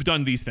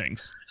done these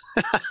things.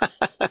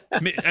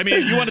 I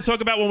mean, you want to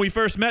talk about when we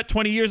first met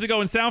 20 years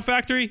ago in Sound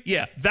Factory?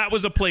 Yeah, that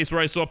was a place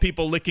where I saw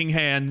people licking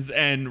hands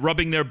and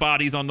rubbing their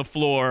bodies on the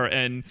floor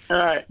and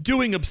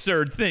doing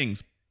absurd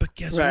things. But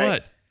guess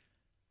what?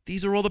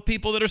 These are all the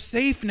people that are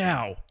safe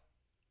now.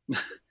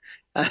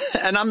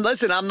 And I'm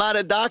not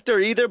a doctor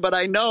either, but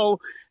I know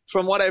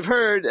from what I've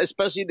heard,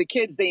 especially the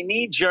kids, they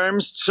need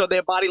germs so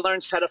their body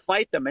learns how to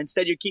fight them.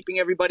 Instead, you're keeping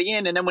everybody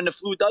in. And then when the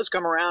flu does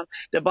come around,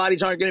 their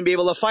bodies aren't going to be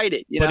able to fight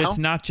it. But it's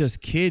not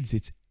just kids.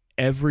 It's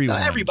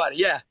everyone. Everybody,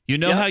 yeah. You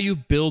know how you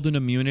build an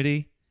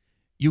immunity?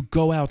 You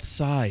go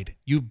outside.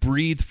 You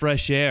breathe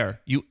fresh air.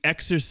 You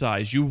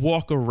exercise. You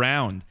walk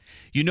around.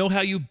 You know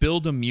how you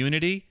build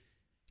immunity?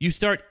 You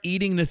start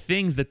eating the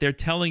things that they're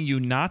telling you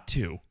not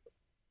to.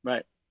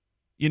 Right.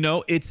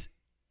 It's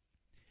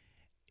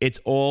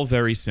all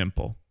very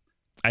simple.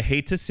 I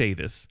hate to say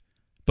this,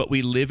 but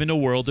we live in a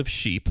world of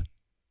sheep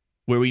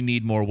where we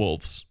need more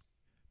wolves.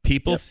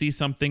 People see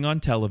something on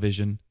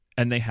television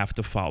and they have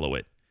to follow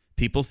it.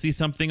 People see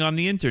something on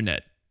the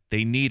internet.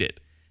 They need it.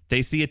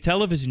 They see a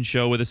television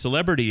show with a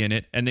celebrity in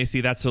it and they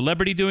see that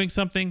celebrity doing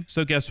something.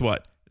 So guess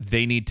what?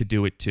 They need to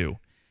do it too.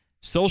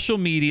 Social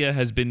media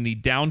has been the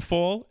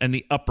downfall and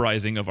the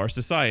uprising of our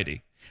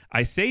society.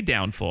 I say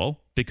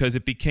downfall because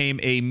it became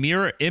a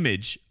mirror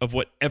image of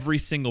what every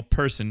single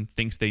person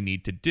thinks they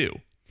need to do.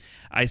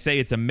 I say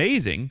it's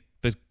amazing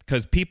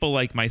because people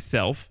like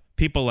myself,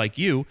 people like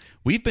you,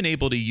 we've been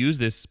able to use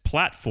this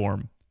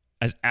platform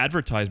as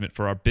advertisement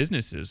for our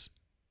businesses.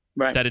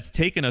 Right. That it's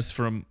taken us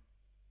from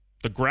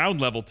the ground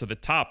level to the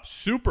top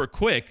super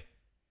quick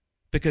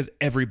because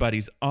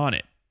everybody's on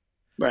it.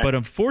 Right. But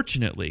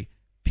unfortunately,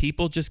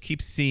 people just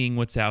keep seeing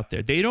what's out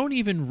there. They don't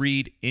even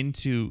read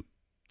into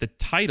the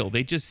title.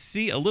 They just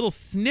see a little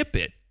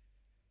snippet,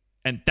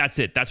 and that's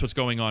it. That's what's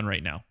going on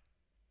right now.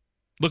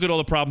 Look at all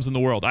the problems in the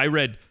world. I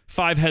read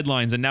 5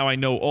 headlines, and now I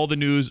know all the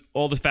news,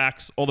 all the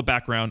facts, all the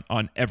background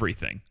on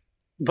everything.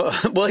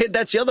 Well,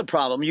 that's the other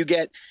problem. You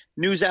get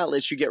news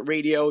outlets, you get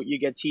radio, you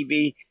get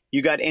TV,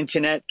 you got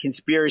internet,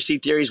 conspiracy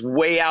theories,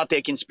 way out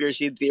there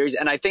conspiracy theories.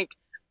 And I think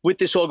with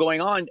this all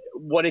going on,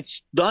 what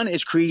it's done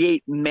is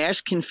create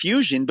mass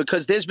confusion,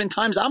 because there's been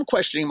times I'm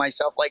questioning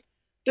myself, like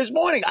this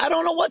morning, I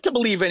don't know what to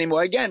believe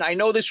anymore. Again, I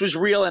know this was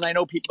real, and I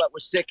know people that were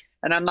sick,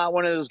 and I'm not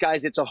one of those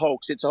guys. It's a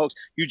hoax. It's a hoax.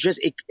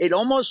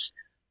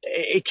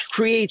 It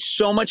creates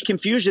so much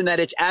confusion that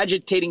it's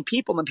agitating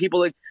people, and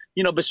people are,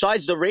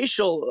 besides the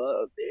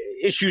racial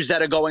issues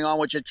that are going on,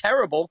 which are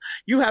terrible,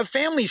 you have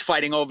families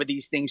fighting over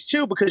these things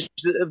too, because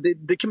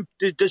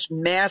this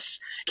mass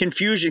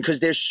confusion, because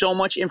there's so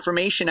much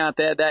information out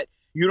there that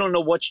you don't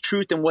know what's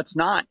truth and what's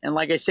not. And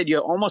like I said, you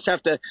almost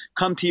have to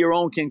come to your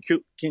own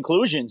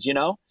conclusions,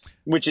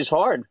 which is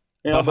hard.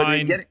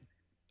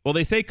 Well,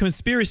 they say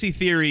conspiracy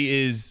theory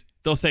is,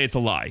 they'll say it's a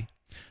lie.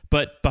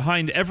 But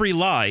behind every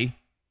lie,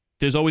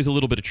 there's always a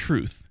little bit of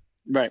truth.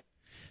 Right.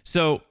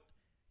 So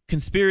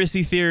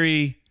conspiracy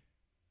theory,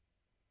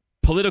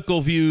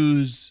 political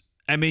views,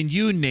 I mean,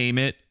 you name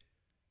it,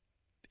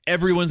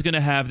 everyone's going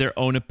to have their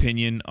own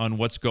opinion on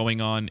what's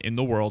going on in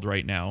the world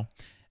right now.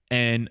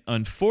 And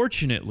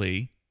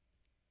unfortunately,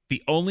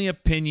 the only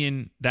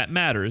opinion that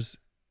matters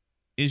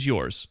is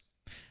yours.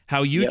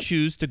 How you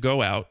choose to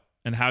go out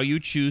and how you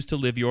choose to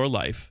live your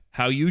life,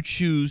 how you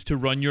choose to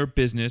run your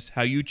business,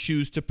 how you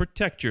choose to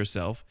protect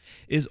yourself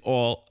is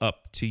all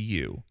up to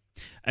you.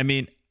 I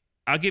mean,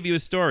 I'll give you a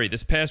story.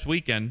 This past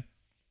weekend,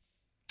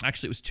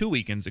 actually it was 2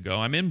 weekends ago,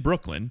 I'm in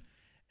Brooklyn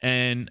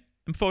and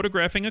I'm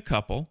photographing a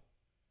couple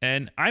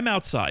and I'm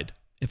outside.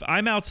 If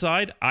I'm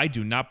outside, I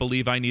do not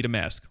believe I need a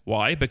mask.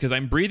 Why? Because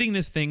I'm breathing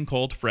this thing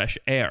called fresh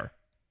air.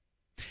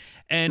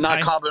 And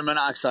carbon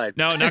monoxide.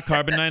 No, not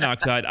carbon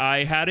monoxide.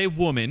 I had a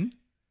woman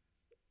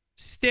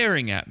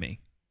staring at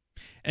me.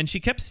 And she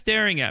kept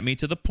staring at me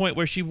to the point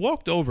where she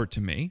walked over to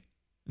me,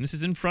 and this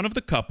is in front of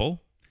the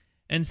couple,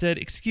 and said,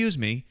 "Excuse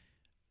me,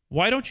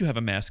 why don't you have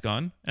a mask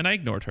on?" And I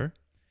ignored her.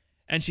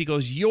 And she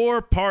goes,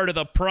 "You're part of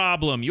the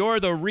problem. You're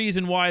the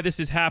reason why this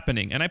is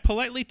happening." And I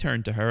politely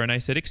turned to her and I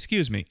said,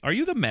 "Excuse me, are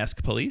you the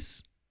mask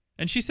police?"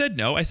 And she said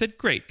no. I said,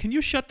 "Great. Can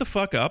you shut the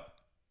fuck up?"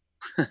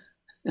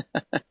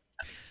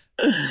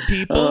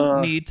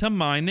 People need to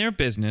mind their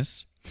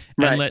business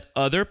and let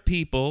other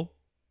people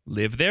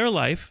live their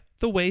life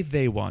the way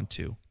they want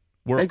to.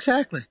 We're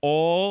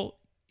all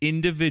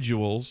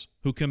individuals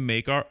who can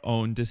make our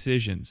own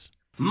decisions.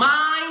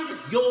 Mind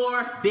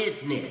your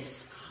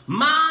business.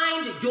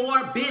 Mind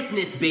your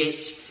business,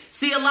 bitch.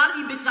 See, a lot of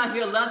you bitches out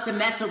here love to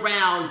mess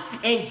around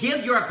and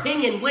give your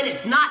opinion when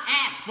it's not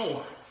asked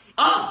for.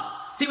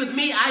 See, with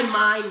me, I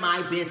mind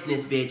my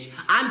business, bitch.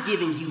 I'm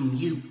giving you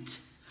mute.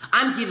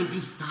 I'm giving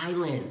you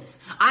silence.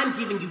 I'm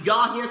giving you,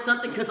 y'all hear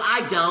something? Because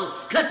I don't.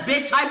 Because,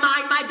 bitch, I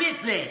mind my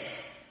business.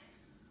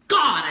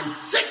 God, I'm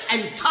sick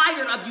and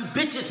tired of you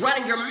bitches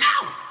running your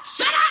mouth.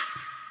 Shut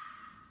up.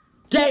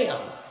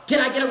 Damn. Can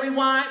I get a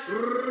rewind?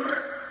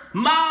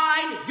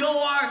 Mind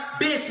your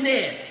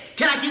business.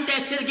 Can I get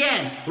that shit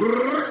again?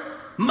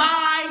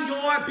 Mind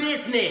your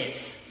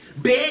business,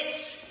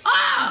 bitch.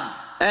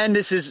 And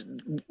this is,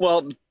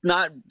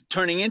 not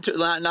turning into,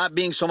 not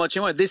being so much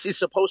anymore. This is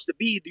supposed to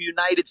be the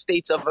United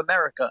States of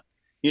America.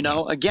 Again,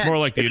 it's more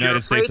like the United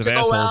States of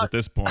assholes at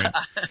this point.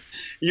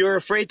 You're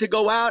afraid to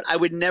go out. I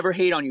would never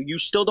hate on you. You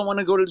still don't want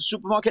to go to the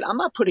supermarket. I'm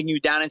not putting you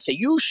down and say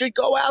you should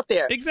go out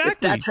there. Exactly. If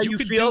that's how you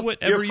feel,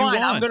 you're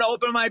fine. I'm going to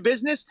open my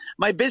business.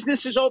 My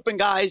business is open,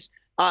 guys.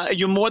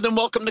 You're more than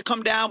welcome to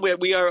come down.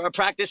 We are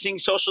practicing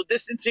social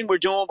distancing. We're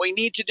doing what we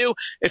need to do.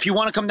 If you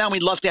want to come down,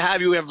 we'd love to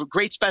have you. We have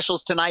great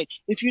specials tonight.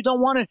 If you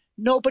don't want to,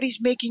 nobody's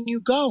making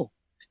you go.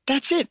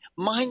 That's it.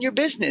 Mind your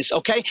business,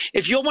 okay?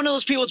 If you're one of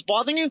those people that's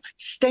bothering you,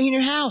 stay in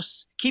your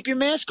house. Keep your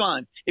mask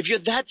on. If you're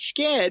that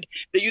scared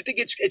that you think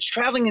it's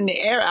traveling in the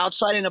air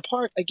outside in a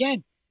park,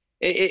 again,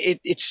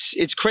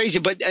 it's crazy.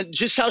 But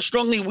just how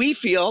strongly we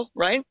feel,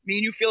 right? Me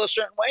and you feel a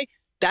certain way.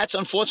 That's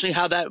unfortunately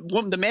how that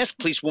woman, the mask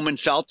police woman,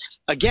 felt.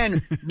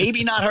 Again,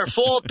 maybe not her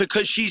fault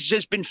because she's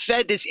just been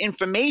fed this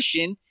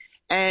information.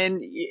 And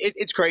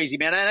it's crazy,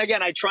 man. And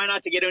again, I try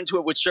not to get into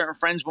it with certain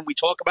friends when we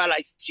talk about it.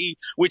 I see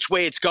which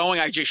way it's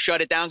going. I just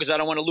shut it down because I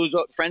don't want to lose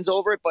friends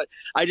over it. But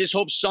I just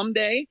hope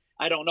someday,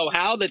 I don't know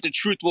how, that the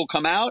truth will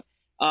come out.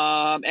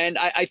 And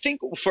I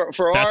think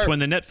for that's when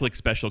the Netflix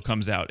special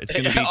comes out. It's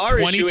going to be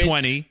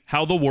 2020,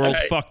 how the world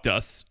fucked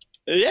us.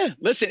 Yeah,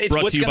 listen, it's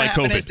brought what's to you going by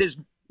to happen COVID. is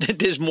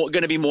there's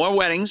going to be more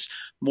weddings,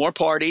 more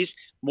parties,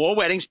 more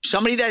weddings.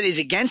 Somebody that is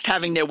against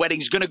having their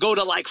wedding is going to go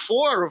to like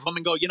 4 of them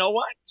and go, you know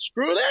what?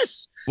 Screw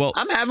this. Well,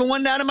 I'm having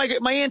one down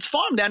at my aunt's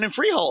farm down in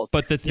Freehold.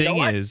 But the thing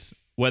is,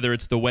 whether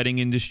it's the wedding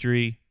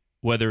industry,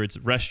 whether it's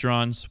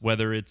restaurants,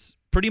 whether it's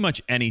pretty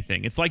much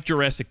anything, it's like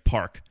Jurassic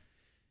Park.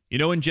 You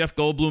know when Jeff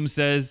Goldblum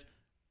says,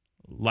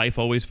 life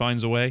always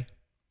finds a way?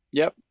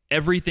 Yep.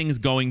 Everything's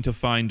going to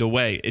find a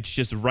way. It's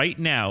just right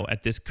now,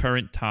 at this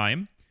current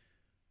time,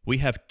 we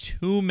have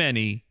too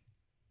many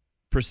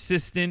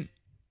persistent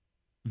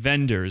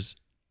vendors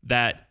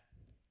that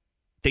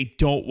they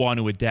don't want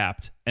to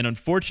adapt. And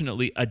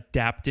unfortunately,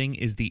 adapting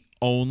is the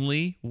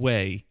only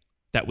way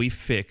that we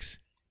fix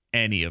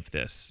any of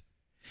this.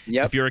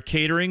 Yep. If you're a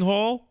catering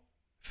hall,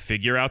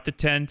 figure out the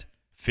tent,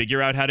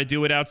 figure out how to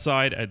do it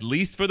outside, at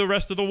least for the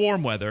rest of the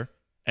warm weather.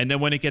 And then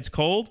when it gets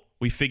cold,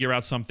 we figure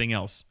out something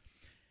else.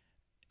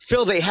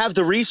 Phil, they have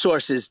the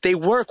resources. They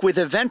work with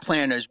event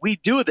planners. We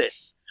do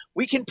this.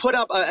 We can put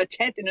up a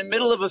tent in the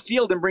middle of a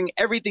field and bring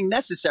everything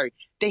necessary.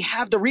 They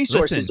have the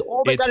resources. Listen,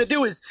 All they got to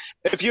do is,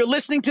 if you're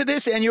listening to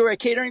this and you're a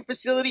catering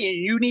facility and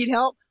you need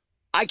help,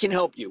 I can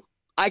help you.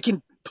 I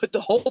can put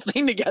the whole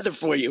thing together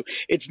for you.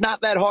 It's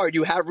not that hard.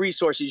 You have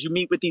resources. You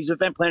meet with these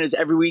event planners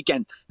every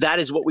weekend. That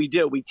is what we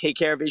do. We take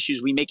care of issues.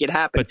 We make it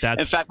happen.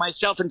 In fact,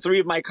 myself and 3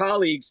 of my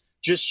colleagues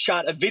just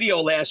shot a video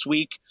last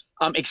week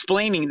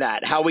explaining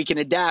that, how we can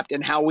adapt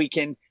and how we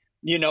can,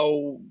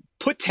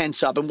 put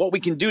tents up and what we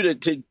can do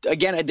to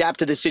again, adapt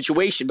to the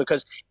situation,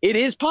 because it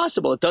is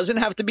possible. It doesn't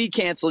have to be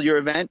canceled, your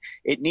event.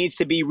 It needs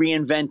to be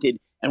reinvented,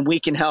 and we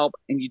can help,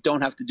 and you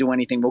don't have to do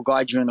anything. We'll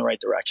guide you in the right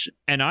direction.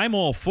 And I'm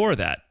all for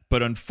that.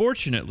 But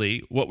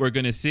unfortunately, what we're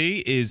going to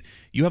see is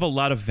you have a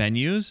lot of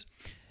venues.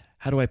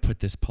 How do I put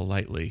this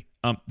politely?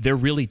 They're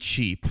really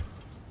cheap.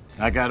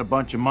 I got a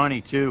bunch of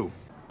money, too.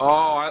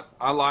 Oh,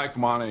 I like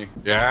money.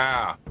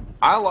 Yeah.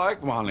 I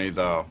like money,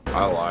 though.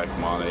 I like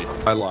money.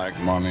 I like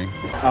money.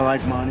 I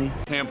like money.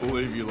 Can't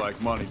believe you like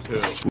money,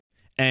 too.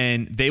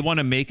 And they want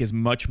to make as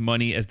much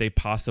money as they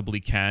possibly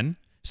can.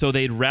 So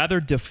they'd rather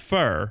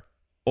defer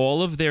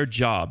all of their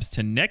jobs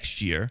to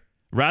next year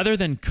rather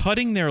than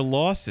cutting their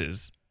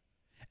losses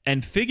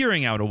and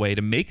figuring out a way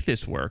to make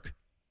this work.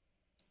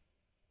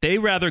 They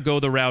rather go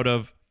the route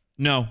of,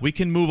 no, we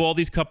can move all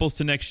these couples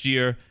to next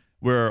year.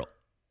 We're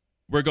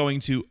going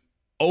to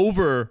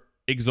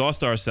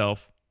over-exhaust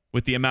ourselves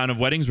with the amount of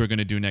weddings we're going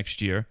to do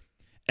next year,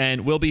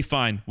 and we'll be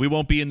fine. We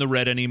won't be in the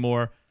red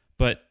anymore.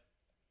 But,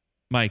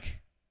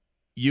 Mike,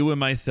 you and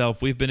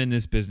myself, we've been in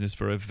this business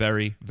for a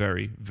very,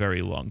 very,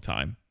 very long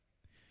time.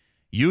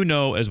 You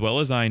know as well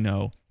as I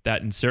know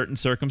that in certain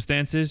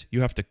circumstances,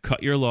 you have to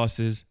cut your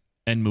losses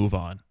and move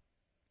on.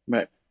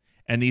 Right.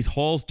 And these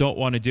halls don't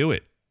want to do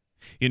it.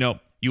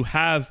 You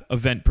have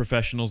event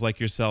professionals like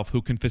yourself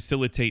who can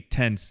facilitate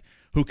tents,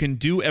 who can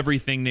do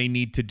everything they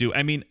need to do.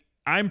 I mean,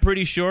 I'm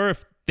pretty sure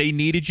if they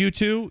needed you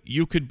to,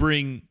 you could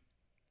bring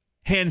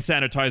hand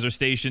sanitizer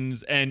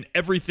stations and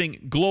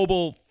everything,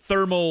 global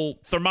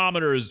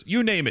thermometers,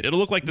 you name it. It'll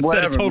look like the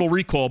set of Total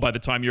Recall by the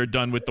time you're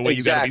done with the way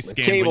you got to be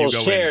scanned Tables,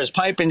 when you go chairs, in.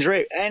 pipe and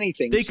drape,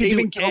 anything. They could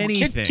do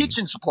anything.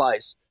 Kitchen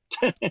supplies.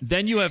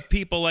 Then you have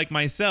people like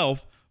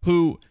myself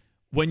who,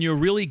 when you're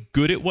really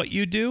good at what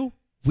you do,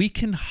 we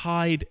can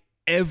hide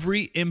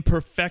every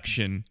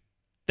imperfection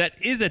that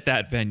is at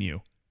that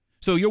venue.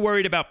 So you're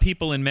worried about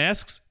people in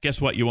masks?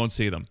 Guess what? You won't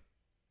see them.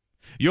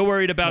 You're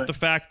worried about the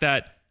fact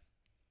that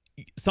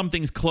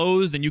something's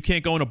closed and you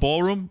can't go in a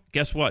ballroom?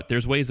 Guess what?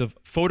 There's ways of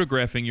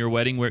photographing your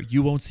wedding where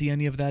you won't see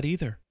any of that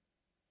either.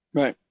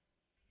 Right.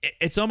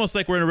 It's almost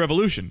like we're in a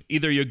revolution.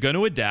 Either you're going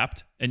to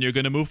adapt and you're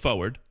going to move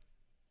forward.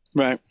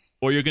 Right.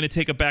 Or you're going to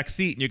take a back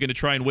seat and you're going to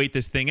try and wait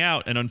this thing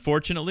out. And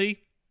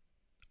unfortunately,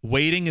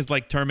 waiting is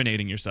like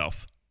terminating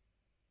yourself.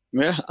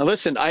 Yeah.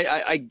 Listen,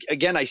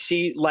 I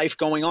see life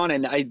going on,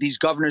 and these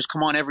governors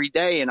come on every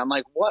day, and I'm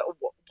like, what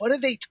are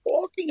they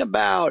talking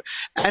about?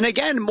 And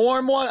again, more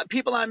and more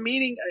people I'm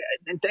meeting,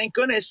 and thank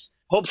goodness,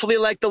 hopefully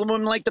like the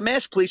woman like the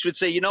mask police would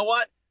say, you know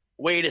what?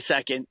 Wait a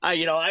second. I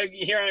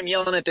hear him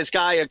yelling at this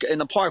guy in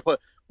the park, but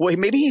well,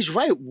 maybe he's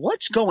right.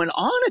 What's going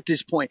on at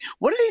this point?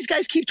 What do these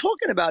guys keep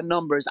talking about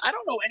numbers? I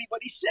don't know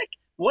anybody sick.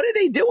 What are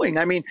they doing?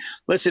 I mean,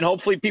 listen,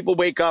 hopefully people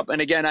wake up.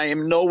 And again, I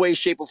am in no way,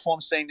 shape, or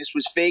form saying this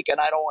was fake. And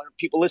I don't want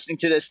people listening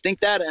to this think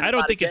that. And I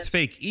don't think it's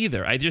fake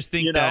either. I just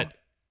think that.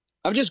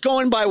 I'm just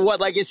going by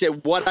what, like I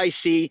said, what I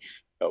see,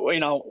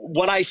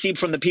 what I see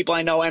from the people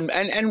I know,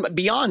 and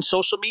beyond.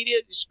 Social media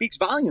speaks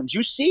volumes.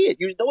 You see it.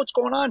 You know what's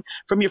going on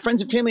from your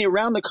friends and family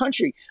around the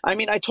country. I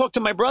mean, I talked to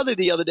my brother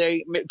the other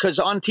day because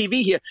on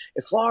TV here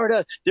in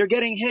Florida, they're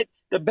getting hit.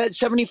 The beds,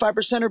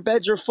 75% of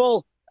beds are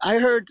full. I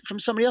heard from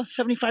somebody else,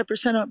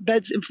 75% of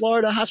beds in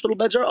Florida, hospital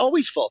beds are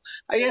always full.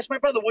 I asked my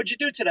brother, what'd you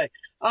do today?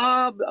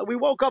 We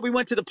woke up, we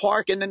went to the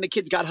park, and then the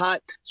kids got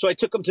hot. So I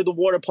took them to the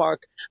water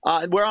park.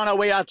 We're on our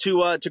way out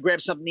to grab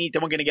something to eat,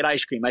 then we're going to get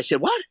ice cream. I said,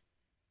 what?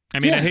 I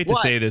mean, I hate to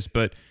say this,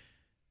 but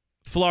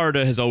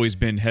Florida has always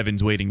been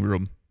heaven's waiting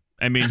room.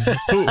 I mean,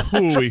 who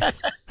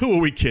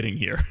are we kidding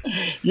here?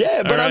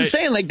 Yeah, but I'm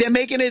saying, like, they're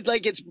making it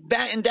like it's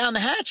batting down the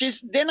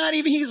hatches. They're not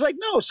even, he's like,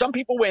 no, some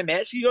people wear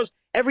masks. He goes,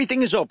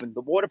 everything is open.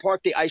 The water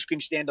park, the ice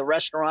cream stand, the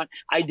restaurant.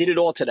 I did it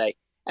all today.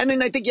 And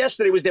then I think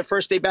yesterday was their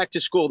first day back to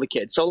school, the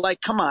kids. So, like,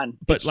 come on.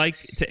 But, like,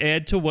 to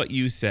add to what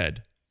you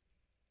said,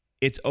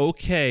 it's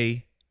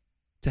okay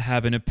to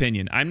have an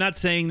opinion. I'm not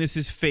saying this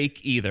is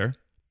fake either,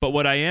 but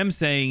what I am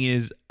saying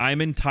is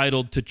I'm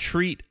entitled to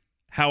treat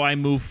how I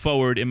move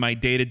forward in my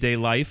day-to-day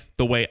life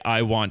the way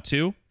I want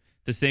to,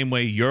 the same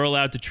way you're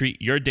allowed to treat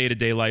your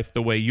day-to-day life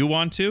the way you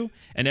want to,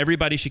 and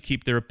everybody should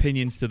keep their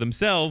opinions to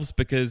themselves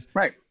because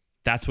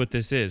that's what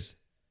this is.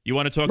 You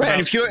want to talk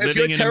about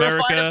living in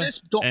America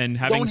and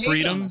having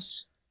freedom?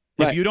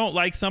 If you don't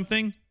like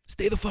something,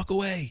 stay the fuck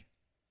away.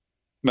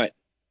 Right.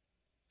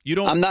 You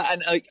don't. I'm not.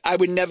 I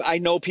would never. I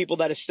know people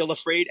that are still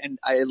afraid, and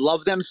I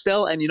love them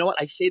still. And you know what?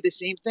 I say the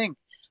same thing.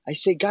 I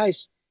say,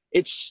 guys,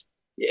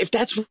 if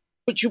that's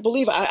But you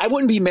believe I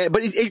wouldn't be mad,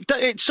 but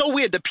it's so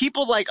weird. The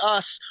people like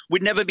us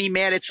would never be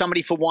mad at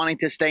somebody for wanting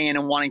to stay in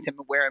and wanting to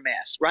wear a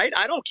mask, right?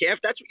 I don't care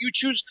if that's what you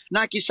choose,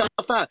 knock yourself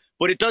out.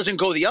 But it doesn't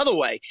go the other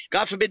way.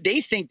 God forbid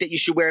they think that you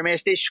should wear a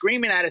mask. They're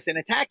screaming at us and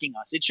attacking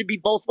us. It should be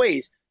both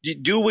ways. You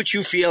do what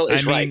you feel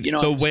is right. You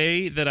know, the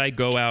way that I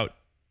go out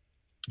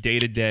day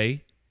to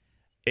day,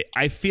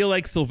 I feel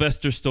like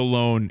Sylvester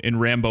Stallone in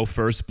Rambo: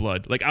 First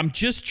Blood. Like I'm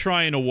just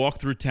trying to walk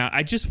through town.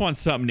 I just want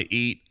something to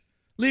eat.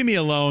 Leave me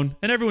alone.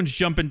 And everyone's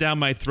jumping down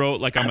my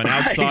throat like I'm an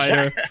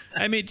outsider.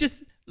 I mean,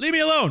 just leave me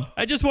alone.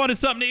 I just wanted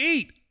something to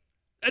eat.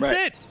 That's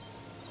it.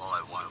 All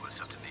I wanted was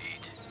something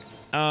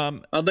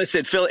to eat.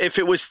 Listen, Phil, if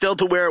it was still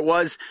to where it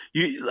was,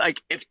 you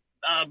like if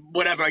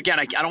whatever. Again,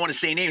 I don't want to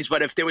say names,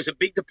 but if there was a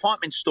big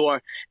department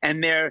store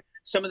and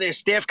some of their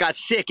staff got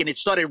sick and it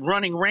started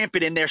running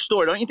rampant in their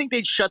store, don't you think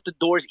they'd shut the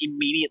doors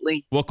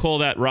immediately? We'll call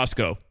that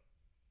Roscoe.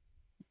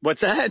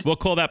 What's that? We'll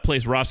call that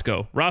place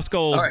Roscoe.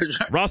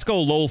 Roscoe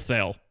Lowell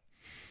Sale.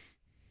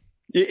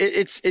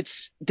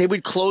 It's they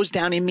would close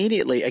down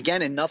immediately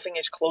again, and nothing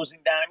is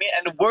closing down.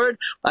 And the word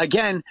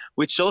again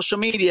with social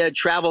media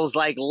travels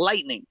like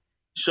lightning.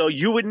 So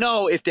you would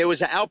know if there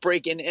was an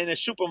outbreak in a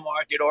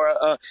supermarket or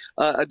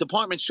a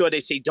department store.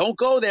 They'd say, "Don't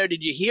go there."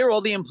 Did you hear? All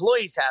the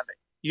employees have it.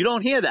 You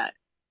don't hear that.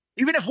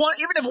 Even if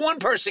one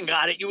person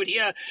got it, you would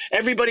hear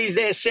everybody's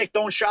there sick.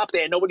 Don't shop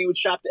there. Nobody would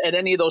shop at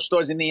any of those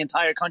stores in the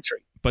entire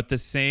country. But the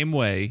same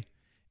way,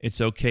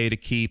 it's okay to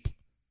keep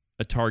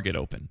a Target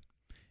open.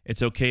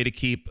 It's okay to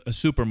keep a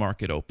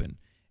supermarket open.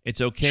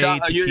 It's okay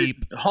to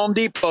keep Home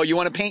Depot. You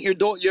want to paint your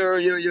door,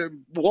 your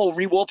wall,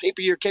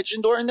 re-wallpaper your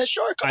kitchen door in this?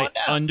 Sure, come on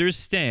down. I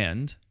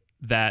understand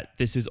that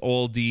this is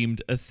all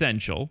deemed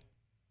essential,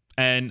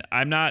 and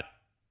I'm not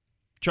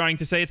trying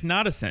to say it's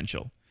not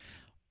essential.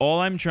 All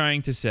I'm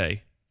trying to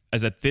say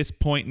is at this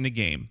point in the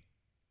game,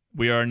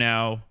 we are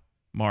now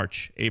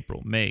March,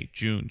 April, May,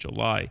 June,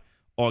 July,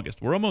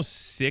 August. We're almost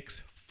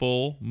 6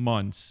 full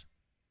months.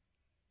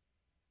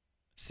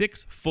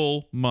 6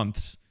 full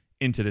months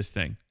into this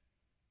thing.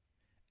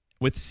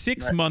 With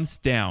 6 months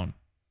down,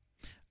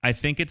 I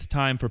think it's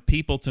time for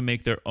people to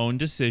make their own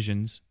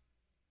decisions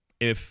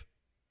if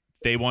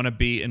they want to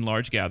be in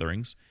large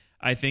gatherings.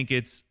 I think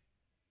it's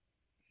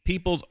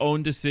people's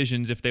own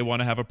decisions if they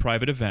want to have a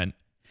private event.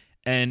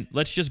 And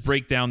let's just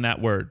break down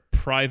that word,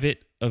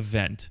 private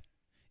event.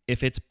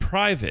 If it's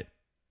private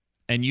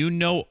and you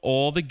know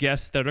all the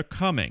guests that are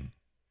coming,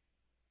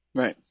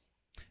 right,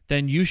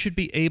 then you should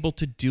be able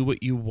to do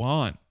what you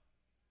want.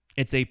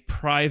 It's a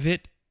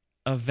private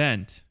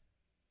event.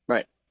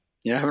 Right.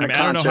 You're having a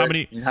concert. I don't know how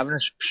many. You're having a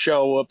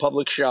show, a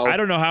public show. I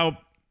don't know how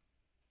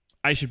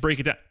I should break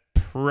it down.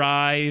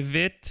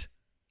 Private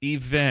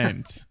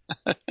event.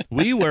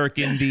 We work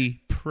in the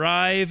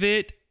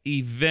private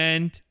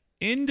event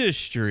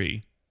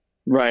industry.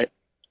 Right.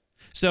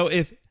 So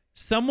if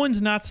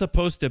someone's not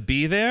supposed to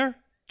be there,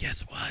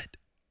 guess what?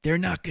 They're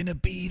not going to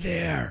be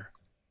there.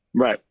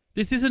 Right.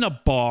 This isn't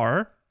a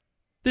bar.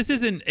 This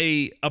isn't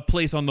a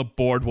place on the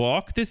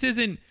boardwalk. This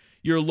isn't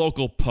your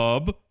local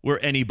pub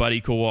where anybody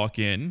could walk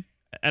in.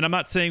 And I'm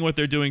not saying what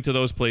they're doing to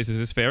those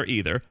places is fair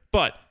either,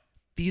 but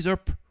these are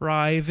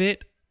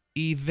private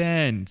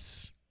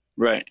events.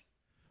 Right.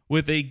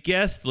 With a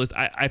guest list.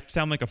 I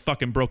sound like a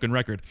fucking broken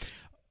record.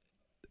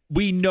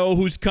 We know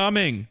who's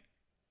coming.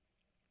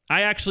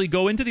 I actually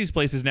go into these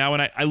places now,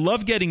 and I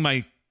love getting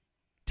my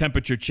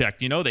temperature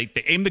checked. You know, they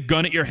aim the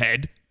gun at your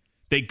head.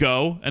 They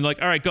go and like,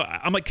 all right, go.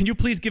 I'm like, can you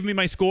please give me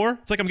my score?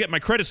 It's like I'm getting my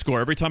credit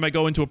score every time I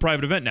go into a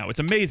private event now. It's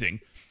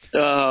amazing.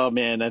 Oh,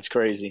 man, that's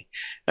crazy.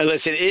 And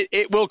listen,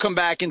 it will come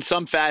back in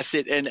some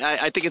facet, and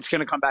I think it's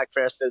going to come back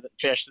faster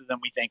than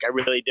we think. I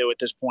really do at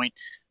this point.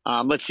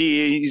 Let's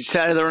see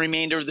how the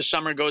remainder of the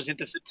summer goes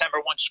into September.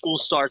 Once school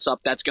starts up,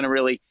 that's going to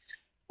really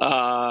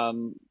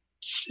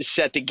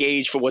set the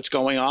gauge for what's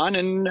going on.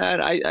 And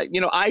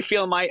I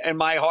feel in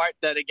my heart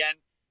that, again,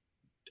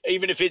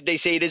 even if they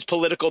say it is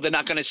political, they're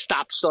not going to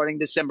stop starting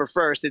December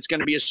 1st. It's going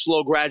to be a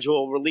slow,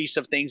 gradual release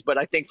of things. But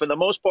I think for the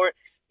most part,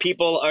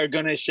 people are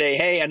going to say,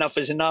 hey, enough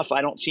is enough.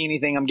 I don't see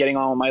anything. I'm getting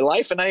on with my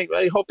life. And I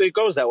hope it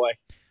goes that way.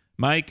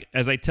 Mike,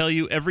 as I tell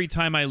you every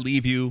time I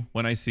leave you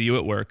when I see you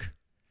at work,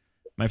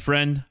 my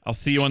friend, I'll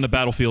see you on the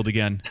battlefield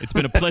again. It's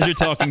been a pleasure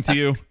talking to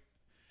you.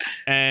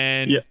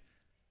 And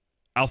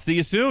I'll see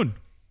you soon.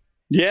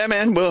 Yeah,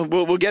 man.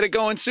 We'll get it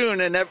going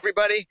soon. And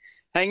everybody,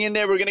 hang in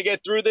there. We're going to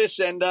get through this,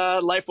 and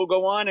life will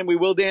go on, and we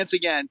will dance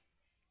again.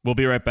 We'll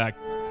be right back.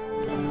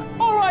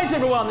 All right,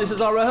 everyone. This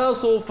is our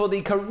rehearsal for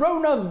the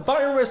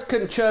coronavirus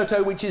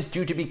concerto, which is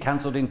due to be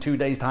cancelled in 2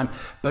 days' time.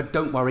 But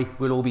don't worry,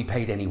 we'll all be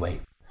paid anyway.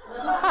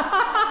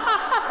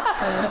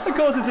 Of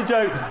course, it's a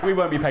joke. We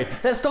won't be paid.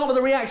 Let's start with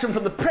a reaction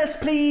from the press,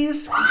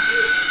 please.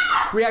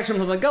 Reaction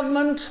from the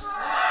government.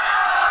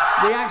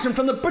 Reaction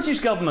from the British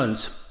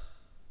government.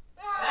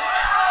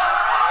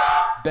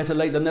 Better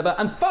late than never.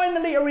 And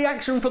finally, a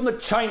reaction from the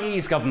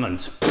Chinese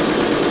government.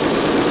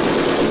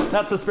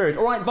 That's the spirit.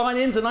 All right,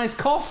 violins, a nice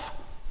cough.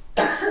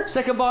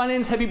 Second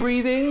violins, heavy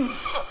breathing.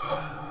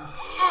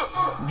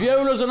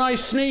 Violas and I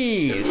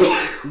sneeze.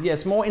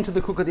 Yes, more into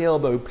the crook of the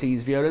elbow,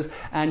 please, violas.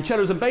 And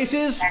cellos and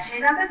basses. Sachet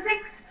number 6,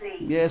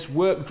 please. Yes,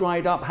 work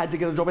dried up, had to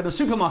get a job in a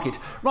supermarket.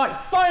 Right,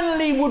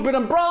 finally, woodwind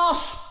and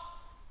brass.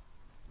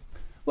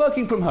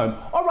 Working from home.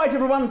 All right,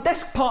 everyone,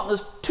 desk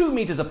partners 2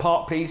 meters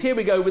apart, please. Here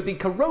we go with the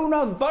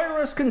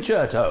Coronavirus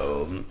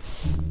Concerto.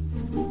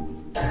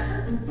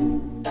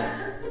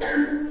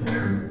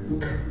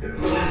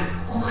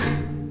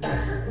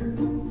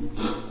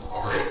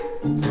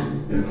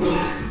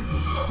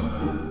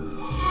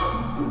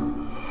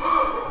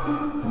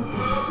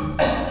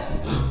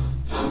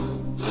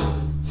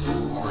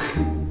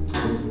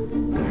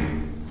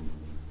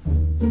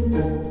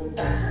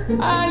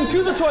 And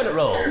cue the toilet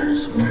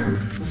rolls.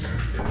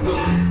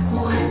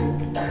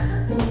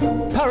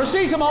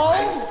 Paracetamol.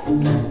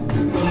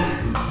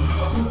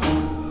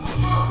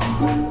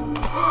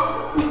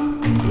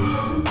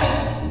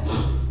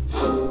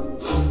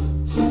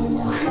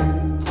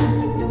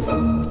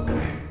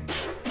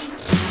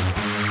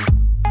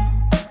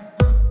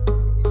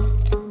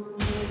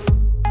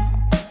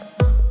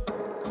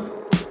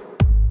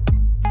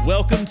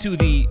 Welcome to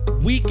the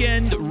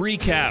weekend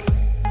recap.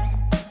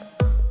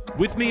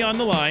 With me on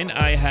the line,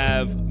 I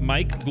have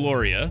Mike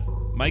Gloria.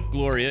 Mike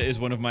Gloria is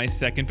one of my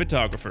second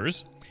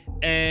photographers,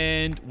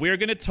 and we're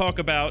going to talk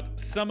about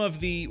some of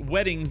the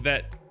weddings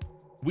that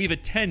we've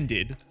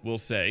attended, we'll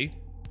say,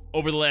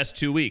 over the last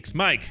 2 weeks.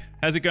 Mike,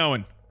 how's it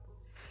going?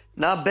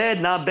 Not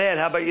bad, not bad.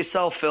 How about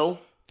yourself, Phil?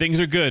 Things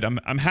are good.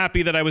 I'm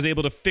happy that I was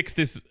able to fix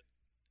this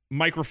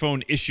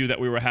microphone issue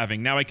that we were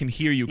having. Now I can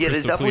hear you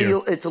crystal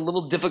clear. It's a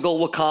little difficult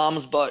with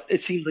comms, but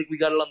it seems like we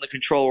got it under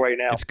control right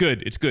now. It's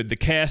good. It's good. The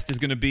cast is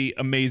going to be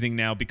amazing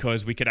now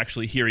because we could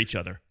actually hear each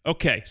other.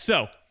 Okay,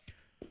 so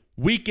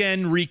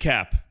weekend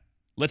recap.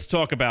 Let's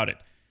talk about it.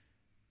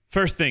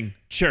 First thing,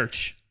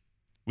 church.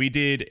 We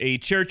did a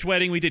church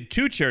wedding. We did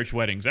 2 church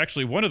weddings.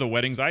 Actually, one of the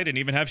weddings, I didn't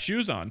even have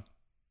shoes on.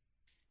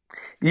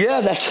 Yeah,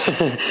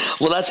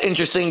 that's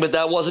interesting, but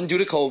that wasn't due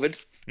to COVID.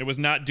 It was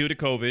not due to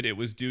COVID. It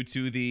was due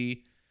to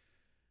the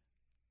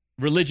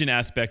religion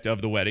aspect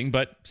of the wedding,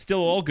 but still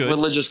all good.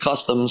 Religious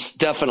customs,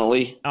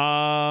 definitely.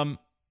 I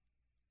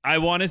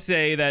want to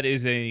say that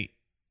is a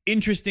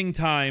interesting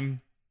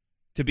time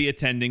to be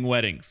attending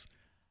weddings.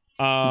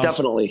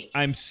 Definitely.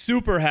 I'm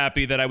super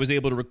happy that I was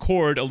able to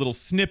record a little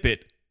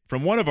snippet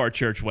from one of our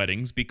church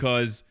weddings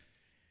because,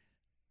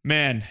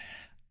 man,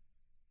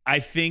 I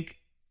think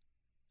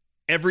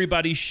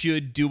everybody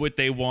should do what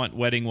they want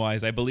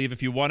wedding-wise. I believe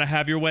if you want to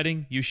have your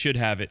wedding, you should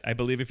have it. I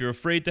believe if you're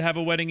afraid to have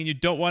a wedding and you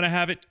don't want to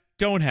have it,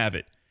 don't have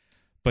it.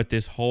 But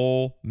this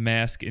whole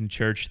mask in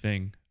church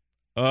thing,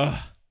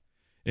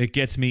 it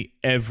gets me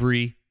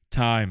every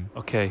time.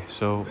 Okay,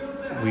 so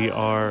we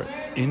are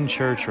in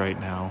church right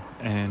now,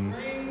 and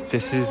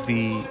this is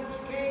the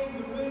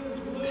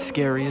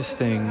scariest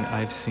thing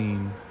I've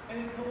seen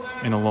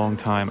in a long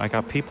time. I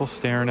got people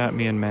staring at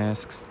me in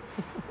masks.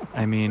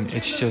 I mean,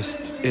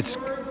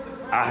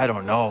 I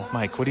don't know.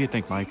 Mike, what do you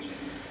think, Mike?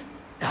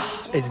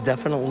 It's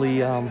definitely,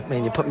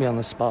 man, you put me on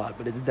the spot,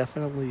 but it's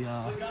definitely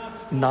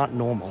not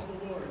normal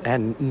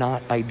and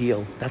not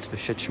ideal. That's for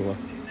shit sure.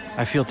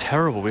 I feel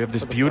terrible. We have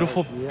this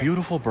beautiful,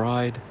 beautiful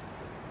bride,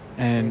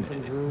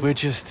 and we're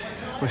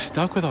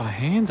stuck with our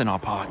hands in our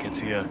pockets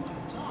here.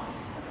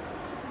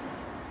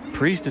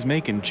 Priest is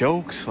making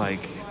jokes like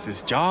it's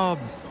his job.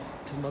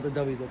 It's another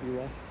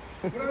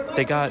WWF.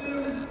 They got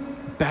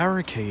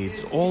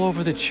barricades all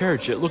over the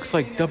church. It looks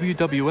like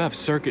WWF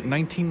circuit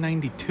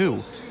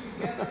 1992.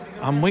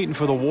 I'm waiting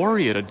for the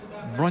warrior to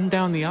run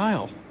down the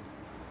aisle.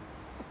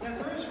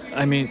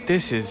 I mean,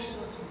 this is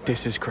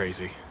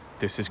crazy.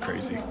 This is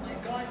crazy.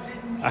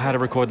 I had to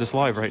record this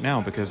live right now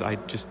because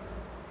it's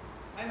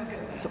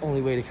the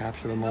only way to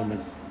capture the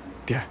moment.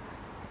 Yeah.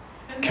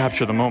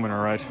 Capture the moment,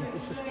 all right.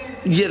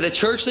 Yeah, the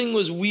church thing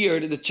was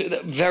weird.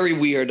 Very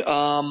weird.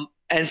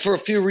 And for a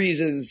few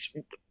reasons.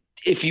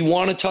 If you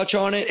want to touch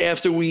on it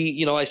after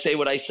I say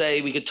what I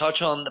say, we could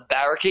touch on the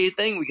barricade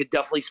thing. We could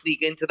definitely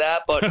sneak into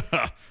that. But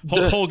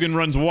Hulk Hogan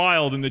runs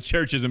wild in the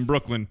churches in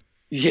Brooklyn.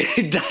 Yeah,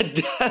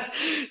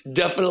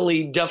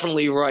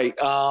 definitely right.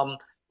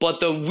 But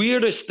the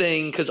weirdest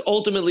thing, because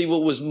ultimately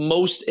what was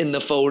most in the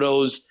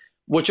photos,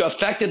 which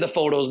affected the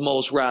photos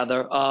most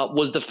rather,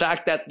 was the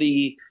fact that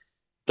the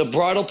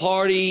bridal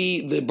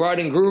party, the bride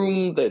and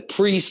groom, the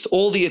priest,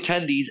 all the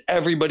attendees,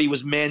 everybody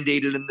was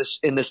mandated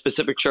in this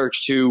specific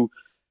church to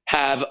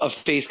have a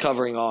face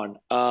covering on,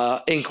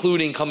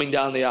 including coming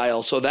down the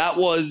aisle. So that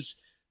was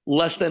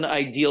less than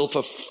ideal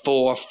for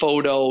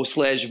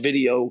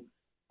photo/video,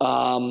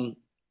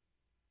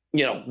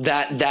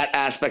 that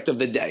aspect of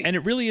the day. And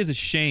it really is a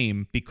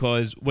shame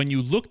because when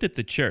you looked at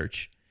the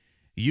church,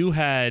 you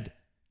had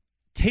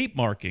tape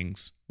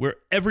markings where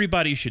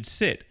everybody should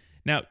sit.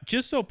 Now,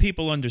 just so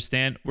people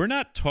understand, we're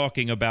not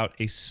talking about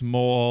a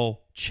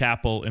small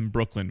chapel in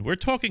Brooklyn. We're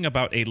talking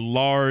about a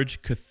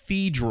large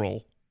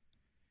cathedral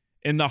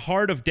in the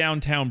heart of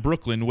downtown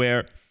Brooklyn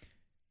where,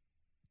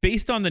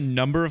 based on the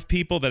number of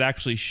people that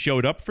actually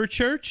showed up for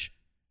church,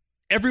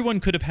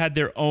 everyone could have had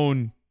their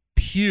own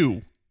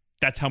pew.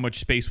 That's how much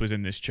space was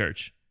in this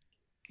church.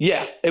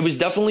 Yeah, it was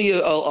definitely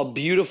a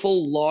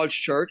beautiful,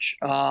 large church.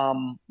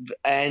 And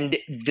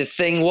the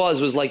thing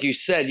was like you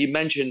said, you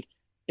mentioned,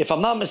 if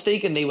I'm not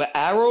mistaken, they were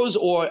arrows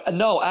or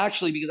no,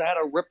 actually, because I had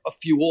to rip a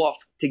few off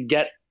to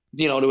get,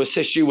 to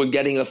assist you with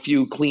getting a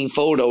few clean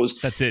photos.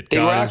 That's it. They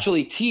were guys.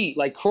 actually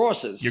like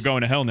crosses. You're going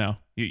to hell now.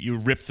 You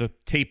rip the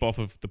tape off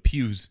of the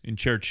pews in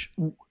church.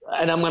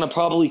 And I'm going to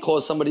probably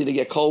cause somebody to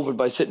get COVID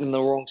by sitting in the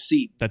wrong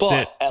seat. That's but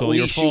it. It's all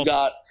your fault.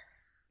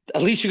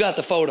 At least you got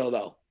the photo,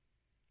 though.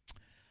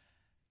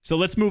 So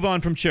let's move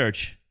on from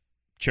church.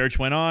 Church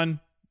went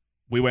on.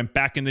 We went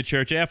back in the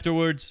church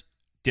afterwards,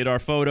 did our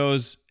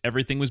photos.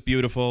 Everything was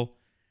beautiful.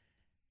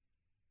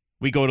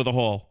 We go to the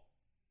hall.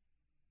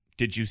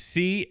 Did you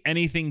see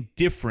anything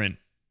different?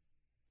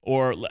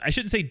 Or I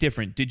shouldn't say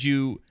different. Did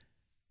you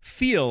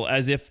feel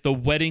as if the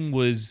wedding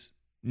was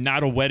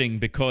not a wedding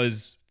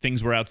because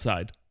things were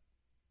outside?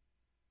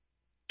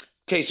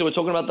 Okay, so we're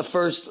talking about the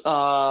first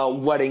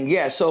wedding.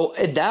 Yeah, so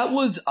that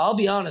was, I'll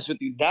be honest with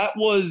you, I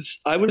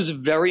was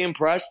very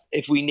impressed.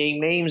 If we name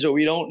names or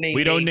we don't name names.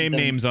 We don't name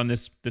names on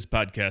this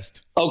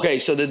podcast. Okay,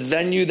 so the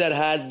venue that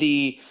had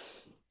the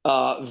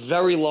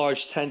very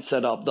large tent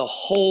set up, the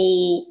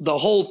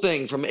whole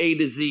thing from A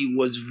to Z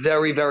was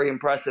very, very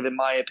impressive in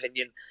my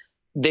opinion.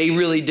 They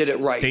really did it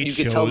right. They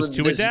chose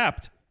to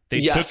adapt.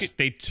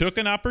 They took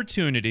an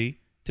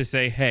opportunity to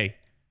say, hey,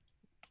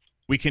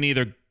 we can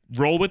either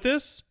roll with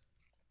this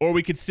or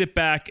we could sit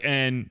back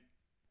and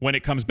when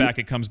it comes back,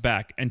 it comes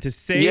back. And to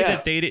say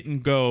that they didn't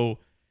go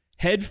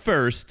head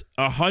first,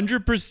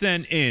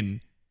 100% in,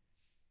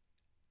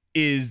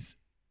 is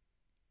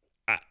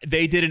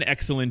they did an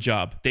excellent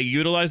job. They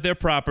utilized their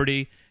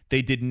property.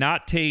 They did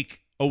not take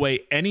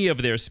away any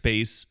of their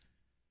space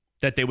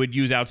that they would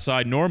use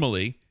outside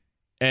normally.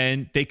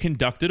 And they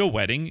conducted a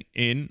wedding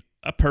in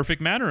a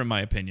perfect manner, in my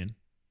opinion.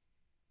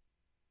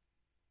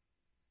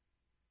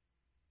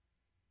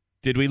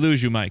 Did we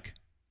lose you, Mike?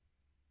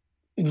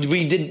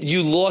 We did.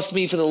 You lost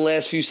me for the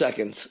last few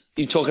seconds.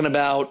 You talking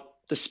about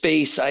the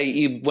space?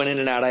 You went in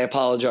and out. I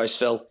apologize,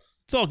 Phil.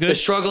 It's all good. The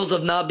struggles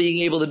of not being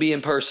able to be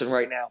in person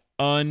right now.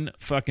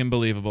 Unfucking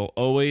believable.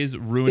 Always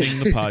ruining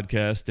the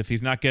podcast. If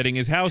he's not getting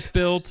his house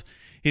built,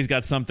 he's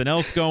got something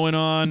else going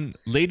on.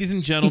 Ladies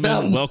and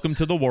gentlemen, welcome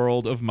to the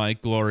world of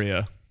Mike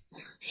Gloria.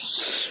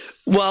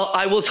 Well,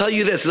 I will tell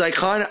you this: is I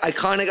kind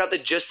of got the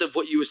gist of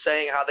what you were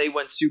saying, how they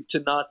went soup to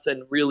nuts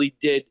and really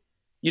did.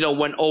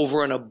 Went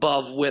over and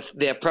above with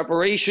their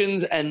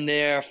preparations and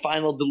their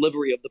final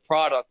delivery of the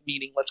product,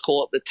 meaning let's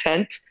call it the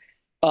tent.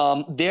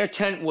 Their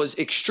tent was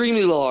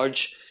extremely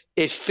large.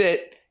 It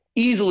fit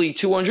easily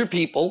 200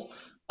 people.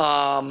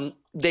 And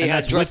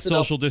that's with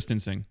social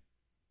distancing.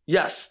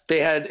 Yes,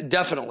 they had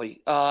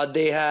definitely.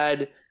 They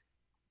had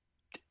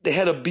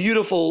a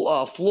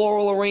beautiful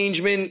floral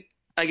arrangement,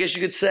 I guess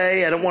you could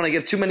say. I don't want to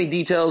give too many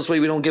details so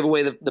we don't give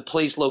away the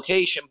place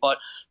location, but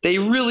they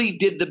really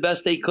did the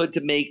best they could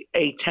to make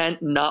a tent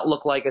not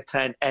look like a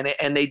tent,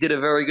 and they did a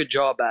very good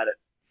job at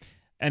it.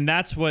 And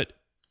that's what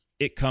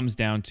it comes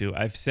down to.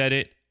 I've said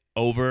it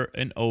over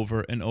and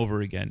over and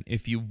over again.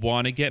 If you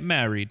want to get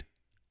married,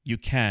 you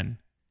can.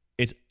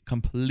 It's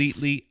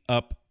completely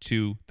up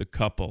to the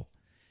couple.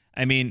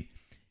 I mean,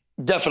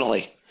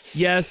 definitely.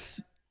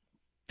 Yes,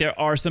 there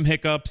are some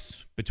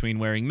hiccups between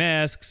wearing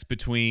masks,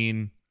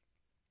 between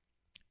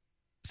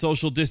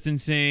social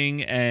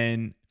distancing,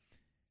 and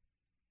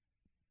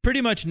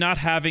pretty much not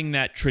having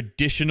that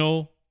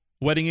traditional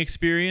wedding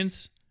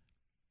experience,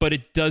 but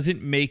it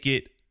doesn't make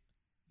it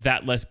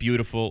that less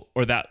beautiful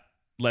or that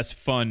less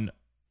fun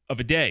of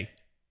a day.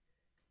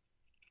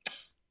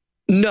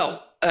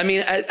 No. I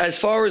mean, as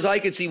far as I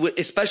could see,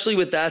 especially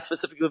with that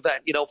specific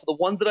event, for the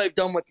ones that I've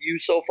done with you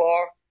so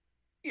far,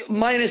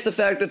 minus the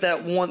fact that there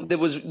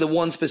was the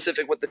one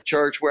specific with the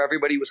church where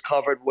everybody was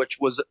covered, which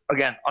was,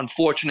 again,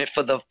 unfortunate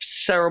for the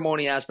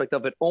ceremony aspect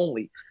of it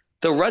only.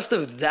 The rest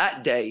of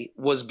that day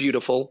was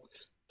beautiful.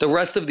 The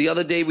rest of the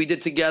other day we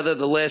did together,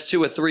 the last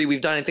 2 or 3,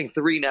 we've done, I think,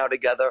 3 now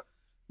together.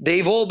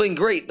 They've all been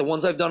great. The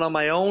ones I've done on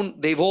my own,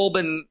 they've all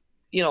been,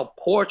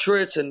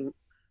 portraits and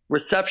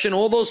reception.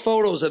 All those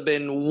photos have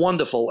been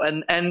wonderful.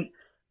 And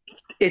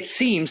it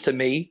seems to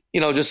me,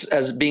 just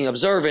as being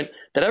observant,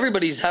 that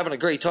everybody's having a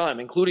great time,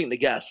 including the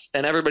guests,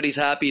 and everybody's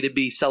happy to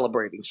be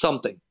celebrating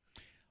something.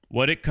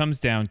 What it comes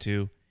down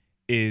to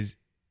is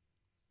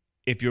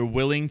if you're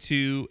willing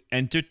to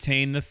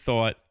entertain the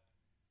thought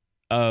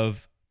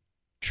of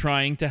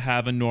trying to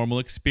have a normal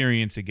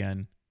experience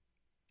again,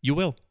 you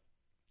will.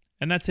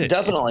 And that's it.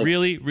 Definitely. It's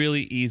really,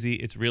 really easy.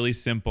 It's really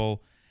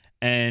simple.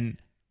 And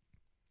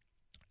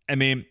I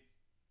mean,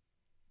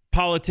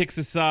 politics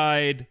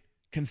aside,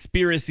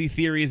 conspiracy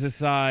theories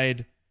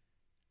aside,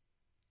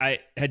 I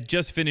had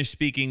just finished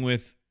speaking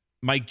with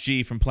Mike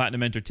G from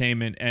Platinum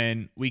Entertainment,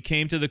 and we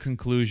came to the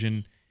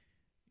conclusion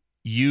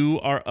you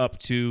are up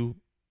to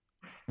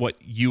what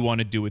you want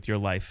to do with your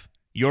life.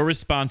 You're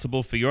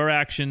responsible for your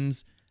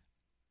actions.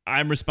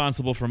 I'm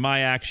responsible for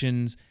my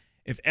actions.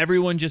 If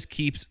everyone just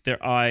keeps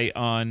their eye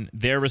on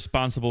they're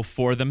responsible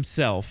for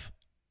themselves,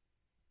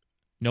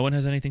 no one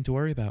has anything to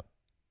worry about.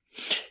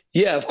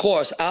 Yeah, of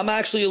course. I'm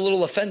actually a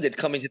little offended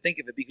coming to think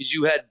of it because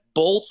you had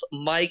both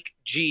Mike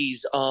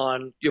G's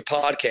on your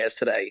podcast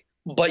today,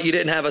 but you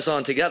didn't have us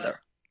on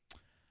together.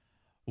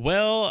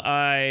 Well,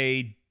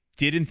 I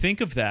didn't think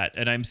of that,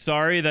 and I'm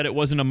sorry that it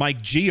wasn't a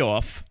Mike G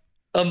off.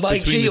 A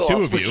Mike between G the two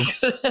off.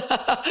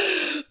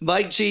 of you.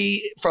 Mike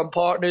G from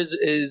Partners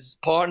is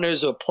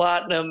Partners or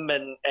Platinum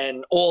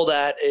and all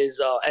that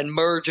is and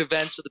Merge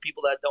events for the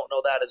people that don't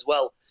know that as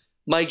well.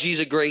 Mike G's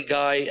a great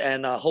guy,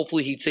 and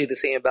hopefully he'd say the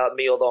same about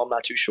me, although I'm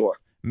not too sure.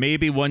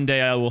 Maybe one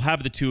day I will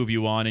have the two of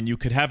you on, and you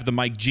could have the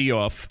Mike G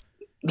off.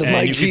 The and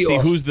Mike you G can see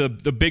off. who's the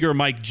bigger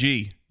Mike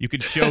G. You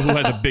could show who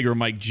has a bigger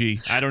Mike G.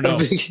 I don't know.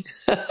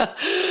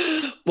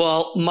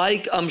 Well,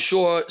 Mike, I'm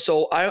sure.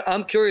 So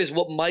I'm curious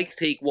what Mike's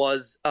take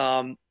was.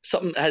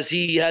 Has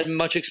he had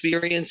much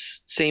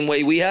experience same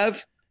way we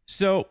have?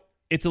 So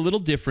it's a little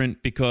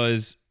different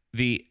because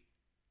the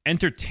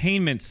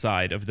entertainment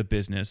side of the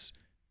business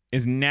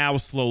is now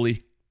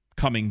slowly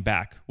coming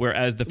back,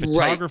 whereas the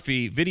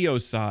photography, video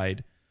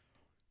side,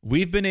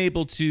 we've been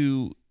able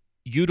to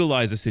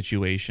utilize a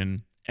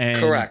situation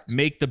and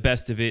make the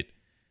best of it,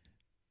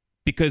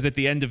 because at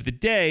the end of the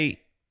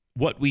day,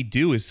 what we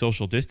do is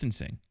social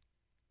distancing.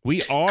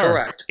 We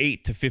are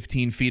 8 to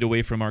 15 feet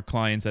away from our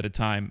clients at a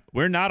time.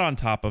 We're not on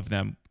top of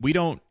them. We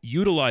don't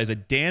utilize a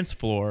dance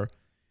floor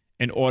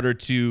in order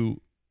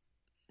to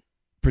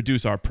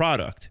produce our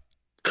product.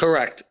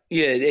 Correct.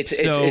 Yeah, it's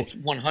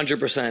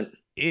 100%.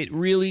 It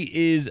really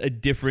is a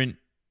different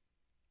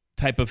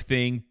type of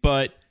thing,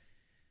 but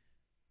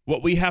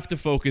what we have to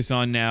focus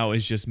on now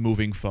is just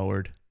moving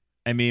forward.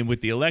 I mean,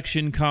 with the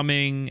election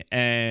coming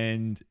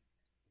and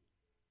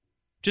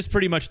just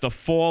pretty much the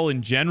fall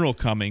in general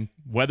coming,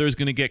 weather's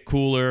going to get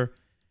cooler.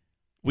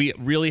 We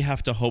really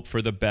have to hope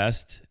for the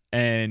best,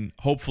 and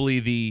hopefully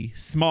the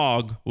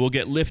smog will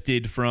get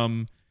lifted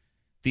from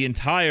the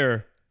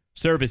entire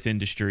service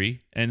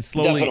industry, and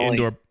slowly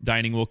indoor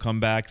dining will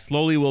come back.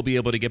 Slowly we'll be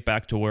able to get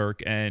back to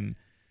work, and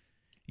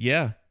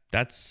yeah,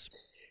 that's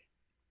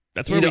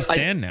where we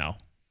stand now.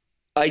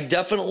 I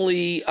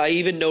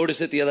even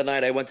noticed it the other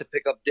night. I went to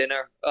pick up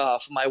dinner for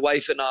my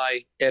wife and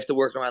I after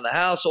working around the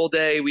house all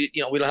day. We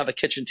don't have a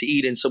kitchen to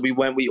eat in, so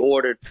we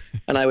ordered,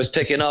 and I was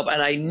picking up,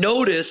 and I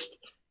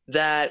noticed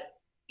that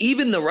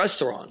even the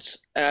restaurants,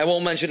 and I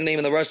won't mention the name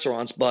of the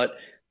restaurants, but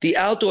the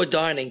outdoor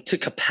dining to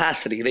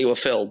capacity, they were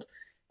filled.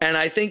 And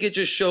I think it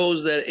just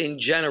shows that in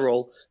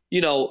general,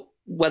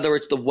 whether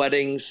it's the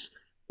weddings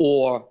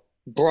or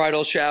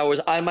bridal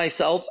showers, I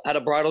myself had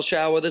a bridal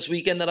shower this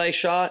weekend that I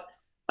shot.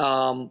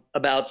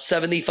 About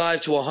 75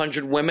 to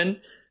 100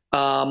 women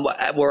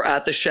were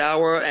at the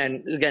shower,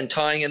 and again,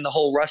 tying in the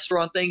whole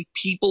restaurant thing,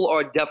 people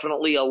are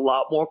definitely a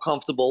lot more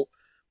comfortable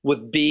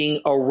with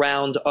being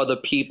around other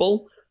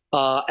people.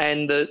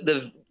 And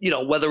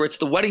whether it's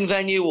the wedding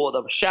venue or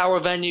the shower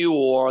venue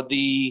or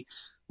the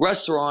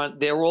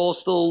restaurant, they're all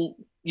still,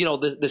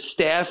 the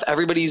staff,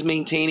 everybody's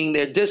maintaining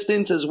their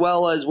distance as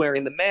well as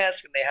wearing the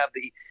mask, and they have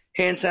the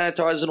hand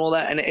sanitizers and all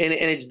that. And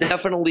it's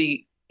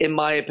definitely, in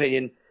my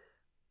opinion,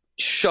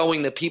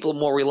 showing that people are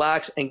more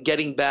relaxed and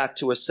getting back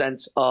to a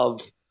sense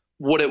of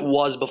what it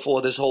was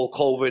before this whole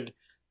COVID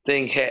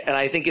thing hit. And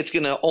I think it's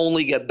going to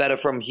only get better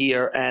from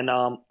here. And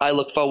I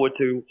look forward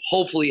to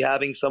hopefully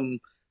having some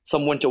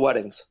winter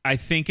weddings. I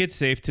think it's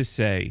safe to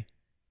say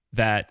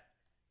that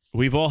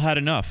we've all had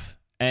enough.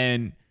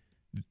 And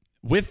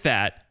with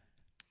that,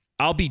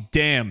 I'll be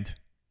damned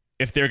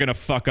if they're going to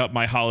fuck up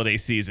my holiday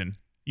season.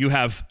 You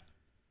have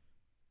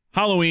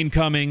Halloween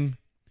coming.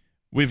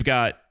 We've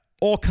got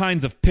all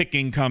kinds of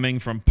picking coming,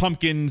 from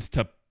pumpkins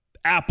to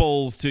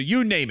apples to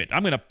you name it.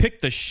 I'm going to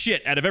pick the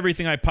shit out of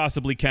everything I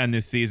possibly can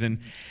this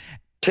season.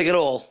 Pick it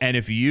all. And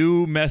if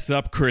you mess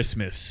up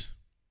Christmas,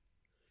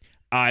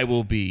 I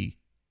will be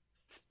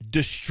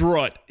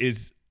distraught,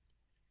 is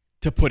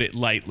to put it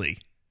lightly.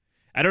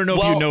 I don't know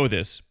if you know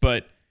this,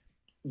 but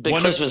big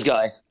Christmas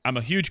guy. I'm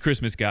a huge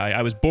Christmas guy.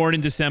 I was born in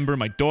December.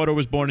 My daughter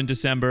was born in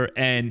December,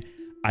 and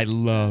I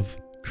love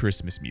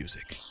Christmas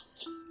music.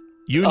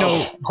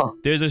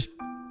 There's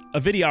a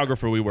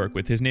videographer we work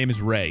with. His name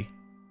is Ray.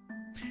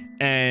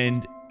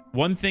 And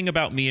one thing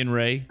about me and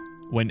Ray,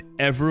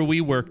 whenever we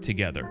work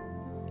together,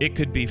 it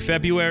could be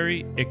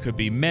February, it could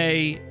be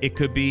May, it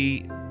could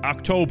be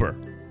October,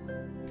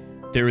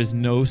 there is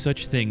no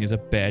such thing as a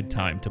bad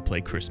time to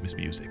play Christmas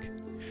music.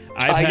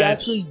 I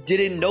actually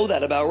didn't know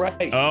that about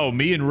Ray. Oh,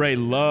 me and Ray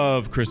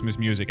love Christmas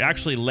music.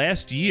 Actually,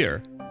 last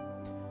year,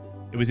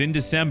 it was in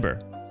December,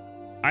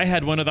 I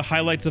had one of the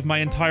highlights of my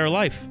entire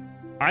life.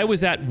 I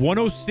was at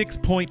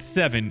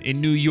 106.7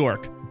 in New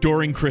York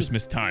during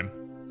Christmas time,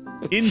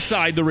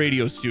 inside the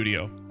radio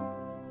studio.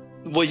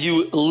 Were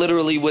you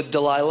literally with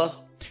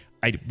Delilah?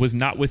 I was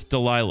not with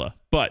Delilah,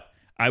 but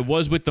I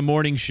was with the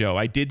morning show.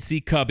 I did see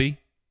Cubby,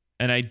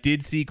 and I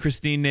did see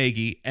Christine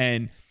Nagy,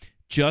 and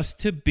just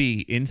to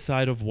be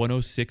inside of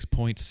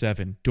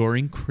 106.7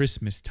 during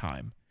Christmas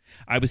time,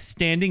 I was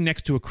standing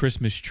next to a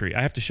Christmas tree.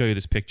 I have to show you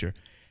this picture.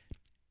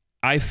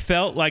 I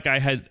felt like I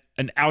had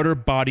an outer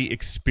body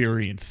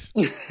experience.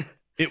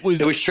 It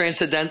was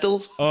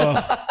transcendental.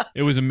 Oh,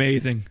 it was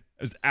amazing.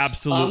 It was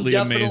absolutely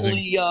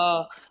amazing.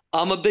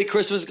 I'm a big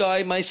Christmas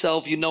guy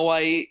myself. You know,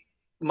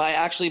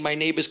 my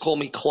neighbors call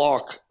me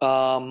Clark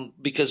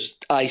because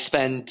I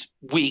spend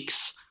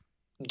weeks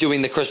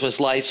doing the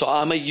Christmas lights. So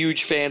I'm a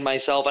huge fan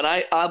myself. And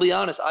I'll be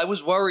honest, I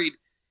was worried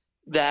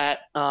that,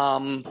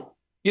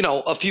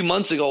 a few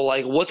months ago,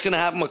 like, what's going to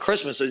happen with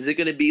Christmas? Is it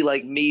going to be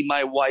like me,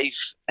 my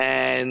wife,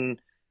 and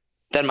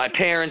then my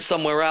parents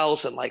somewhere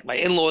else, and like my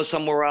in-laws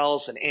somewhere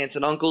else, and aunts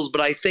and uncles?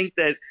 But I think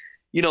that,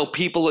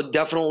 people are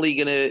definitely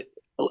going to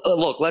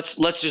look,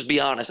 let's just be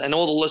honest. And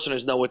all the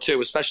listeners know it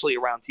too, especially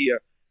around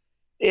here.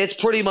 It's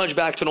pretty much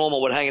back to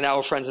normal with hanging out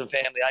with friends and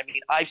family. I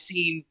mean, I've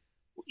seen,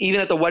 even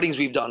at the weddings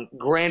we've done,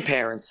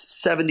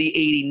 grandparents, 70,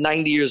 80,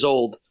 90 years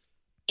old,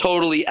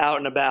 totally out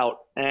and about.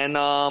 And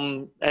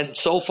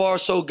so far,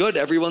 so good.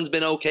 Everyone's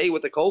been okay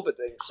with the COVID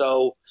thing.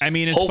 So I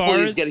mean,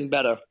 hopefully it's getting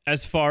better.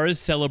 As far as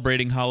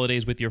celebrating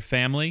holidays with your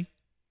family,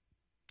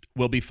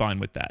 we'll be fine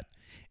with that.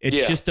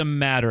 It's just a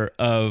matter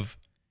of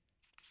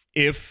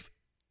if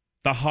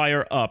the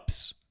higher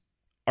ups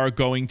are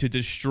going to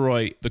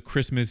destroy the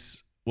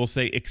Christmas, we'll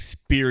say,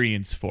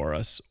 experience for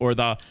us, or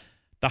the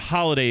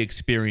holiday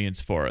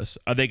experience for us.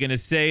 Are they going to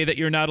say that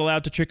you're not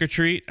allowed to trick or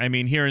treat? I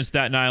mean, here in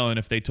Staten Island,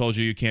 if they told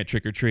you can't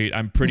trick or treat,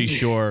 I'm pretty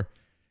sure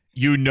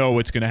you know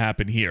what's going to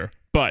happen here.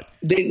 But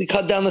they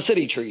cut down the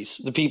city trees,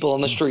 the people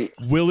on the street.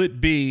 Will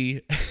it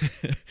be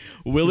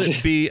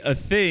a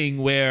thing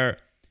where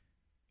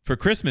for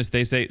Christmas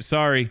they say,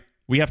 sorry,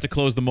 we have to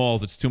close the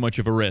malls. It's too much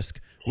of a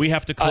risk. We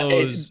have to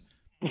close.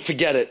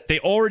 Forget it. They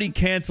already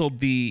canceled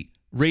the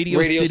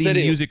Radio City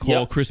Music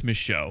Hall Christmas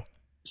show.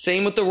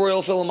 Same with the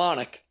Royal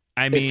Philharmonic.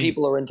 I mean, if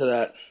people are into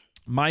that.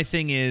 My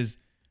thing is,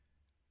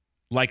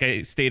 like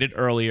I stated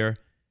earlier,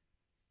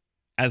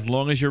 as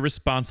long as you're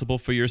responsible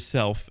for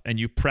yourself and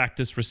you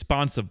practice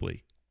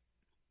responsibly,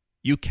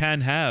 you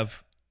can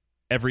have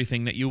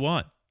everything that you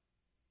want.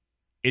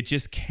 It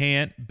just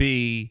can't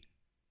be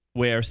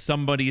where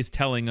somebody is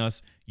telling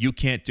us, you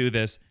can't do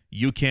this,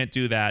 you can't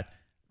do that,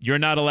 you're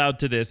not allowed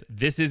to this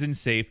isn't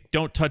safe,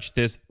 don't touch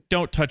this,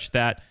 don't touch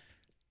that.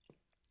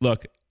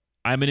 Look,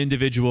 I'm an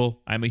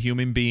individual, I'm a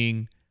human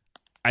being.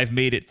 I've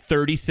made it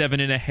 37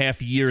 and a half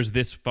years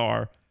this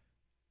far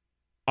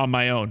on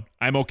my own.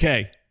 I'm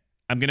okay.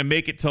 I'm going to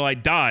make it till I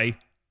die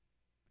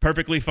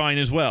perfectly fine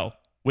as well,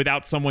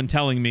 without someone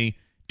telling me,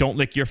 don't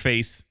lick your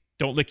face,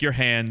 don't lick your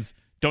hands,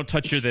 don't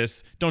touch your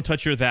this, don't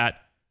touch your that.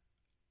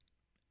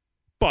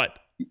 But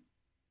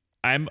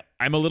I'm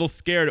a little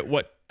scared at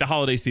what the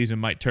holiday season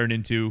might turn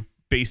into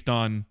based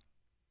on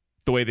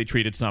the way they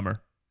treated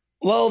summer.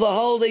 Well, the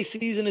holiday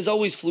season is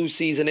always flu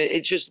season.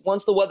 It's just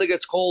once the weather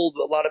gets cold,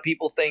 a lot of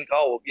people think,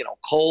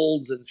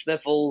 colds and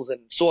sniffles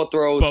and sore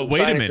throats and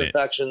sinus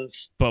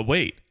infections. But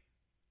wait,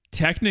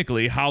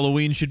 technically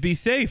Halloween should be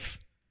safe.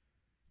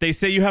 They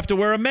say you have to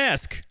wear a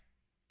mask.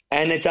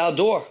 And it's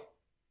outdoor.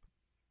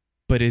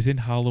 But isn't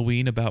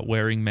Halloween about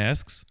wearing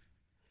masks?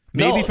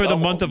 Maybe for the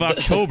month of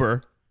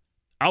October,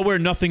 I'll wear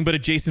nothing but a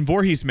Jason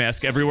Voorhees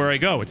mask everywhere I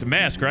go. It's a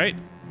mask, right?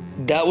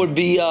 That would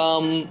be,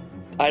 I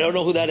don't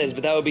know who that is,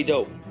 but that would be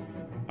dope.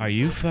 Are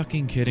you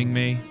fucking kidding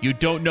me? You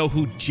don't know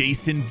who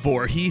Jason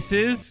Voorhees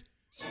is?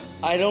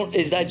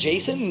 Is that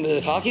Jason,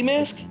 the hockey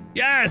mask?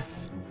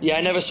 Yes! Yeah,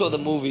 I never saw the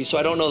movie, so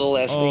I don't know the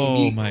last Oh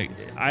name. my,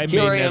 I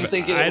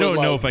don't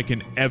know if I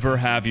can ever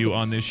have you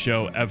on this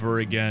show ever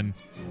again.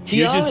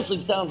 He honestly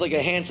sounds like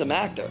a handsome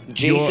actor.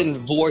 Jason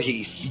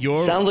Voorhees.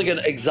 Sounds like an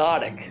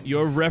exotic.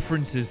 Your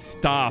references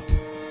stop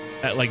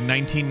at like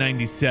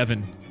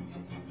 1997.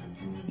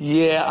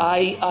 Yeah,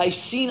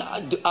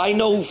 I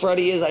know who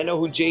Freddy is. I know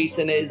who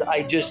Jason is.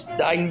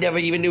 I never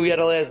even knew he had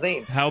a last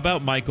name. How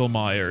about Michael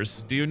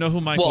Myers? Do you know who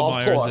Michael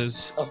Myers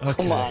is? Okay.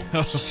 Come on.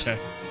 Okay.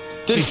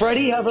 Did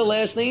Freddy have a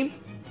last name?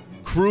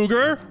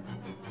 Krueger?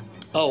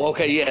 Oh,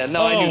 okay, yeah.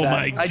 No, I knew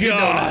that. Oh my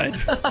God.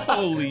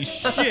 Holy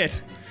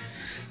shit.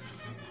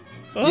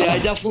 Yeah, I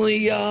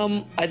definitely,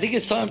 I think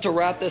it's time to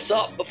wrap this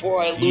up before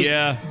I lose,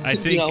 I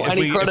think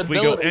if we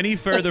go any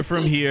further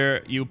from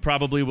here, you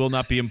probably will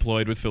not be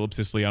employed with Philip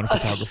Siciliano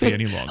Photography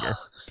any longer.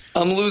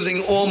 I'm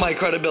losing all my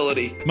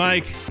credibility.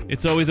 Mike,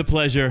 it's always a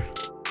pleasure.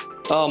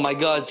 Oh my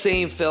God,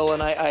 same, Phil,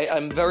 and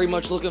I'm very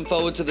much looking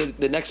forward to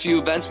the next few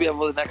events we have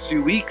over the next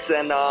few weeks,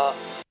 and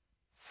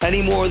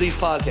any more of these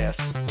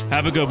podcasts.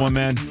 Have a good one,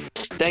 man.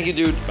 Thank you,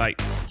 dude. Bye.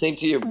 Same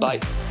to you. Bye.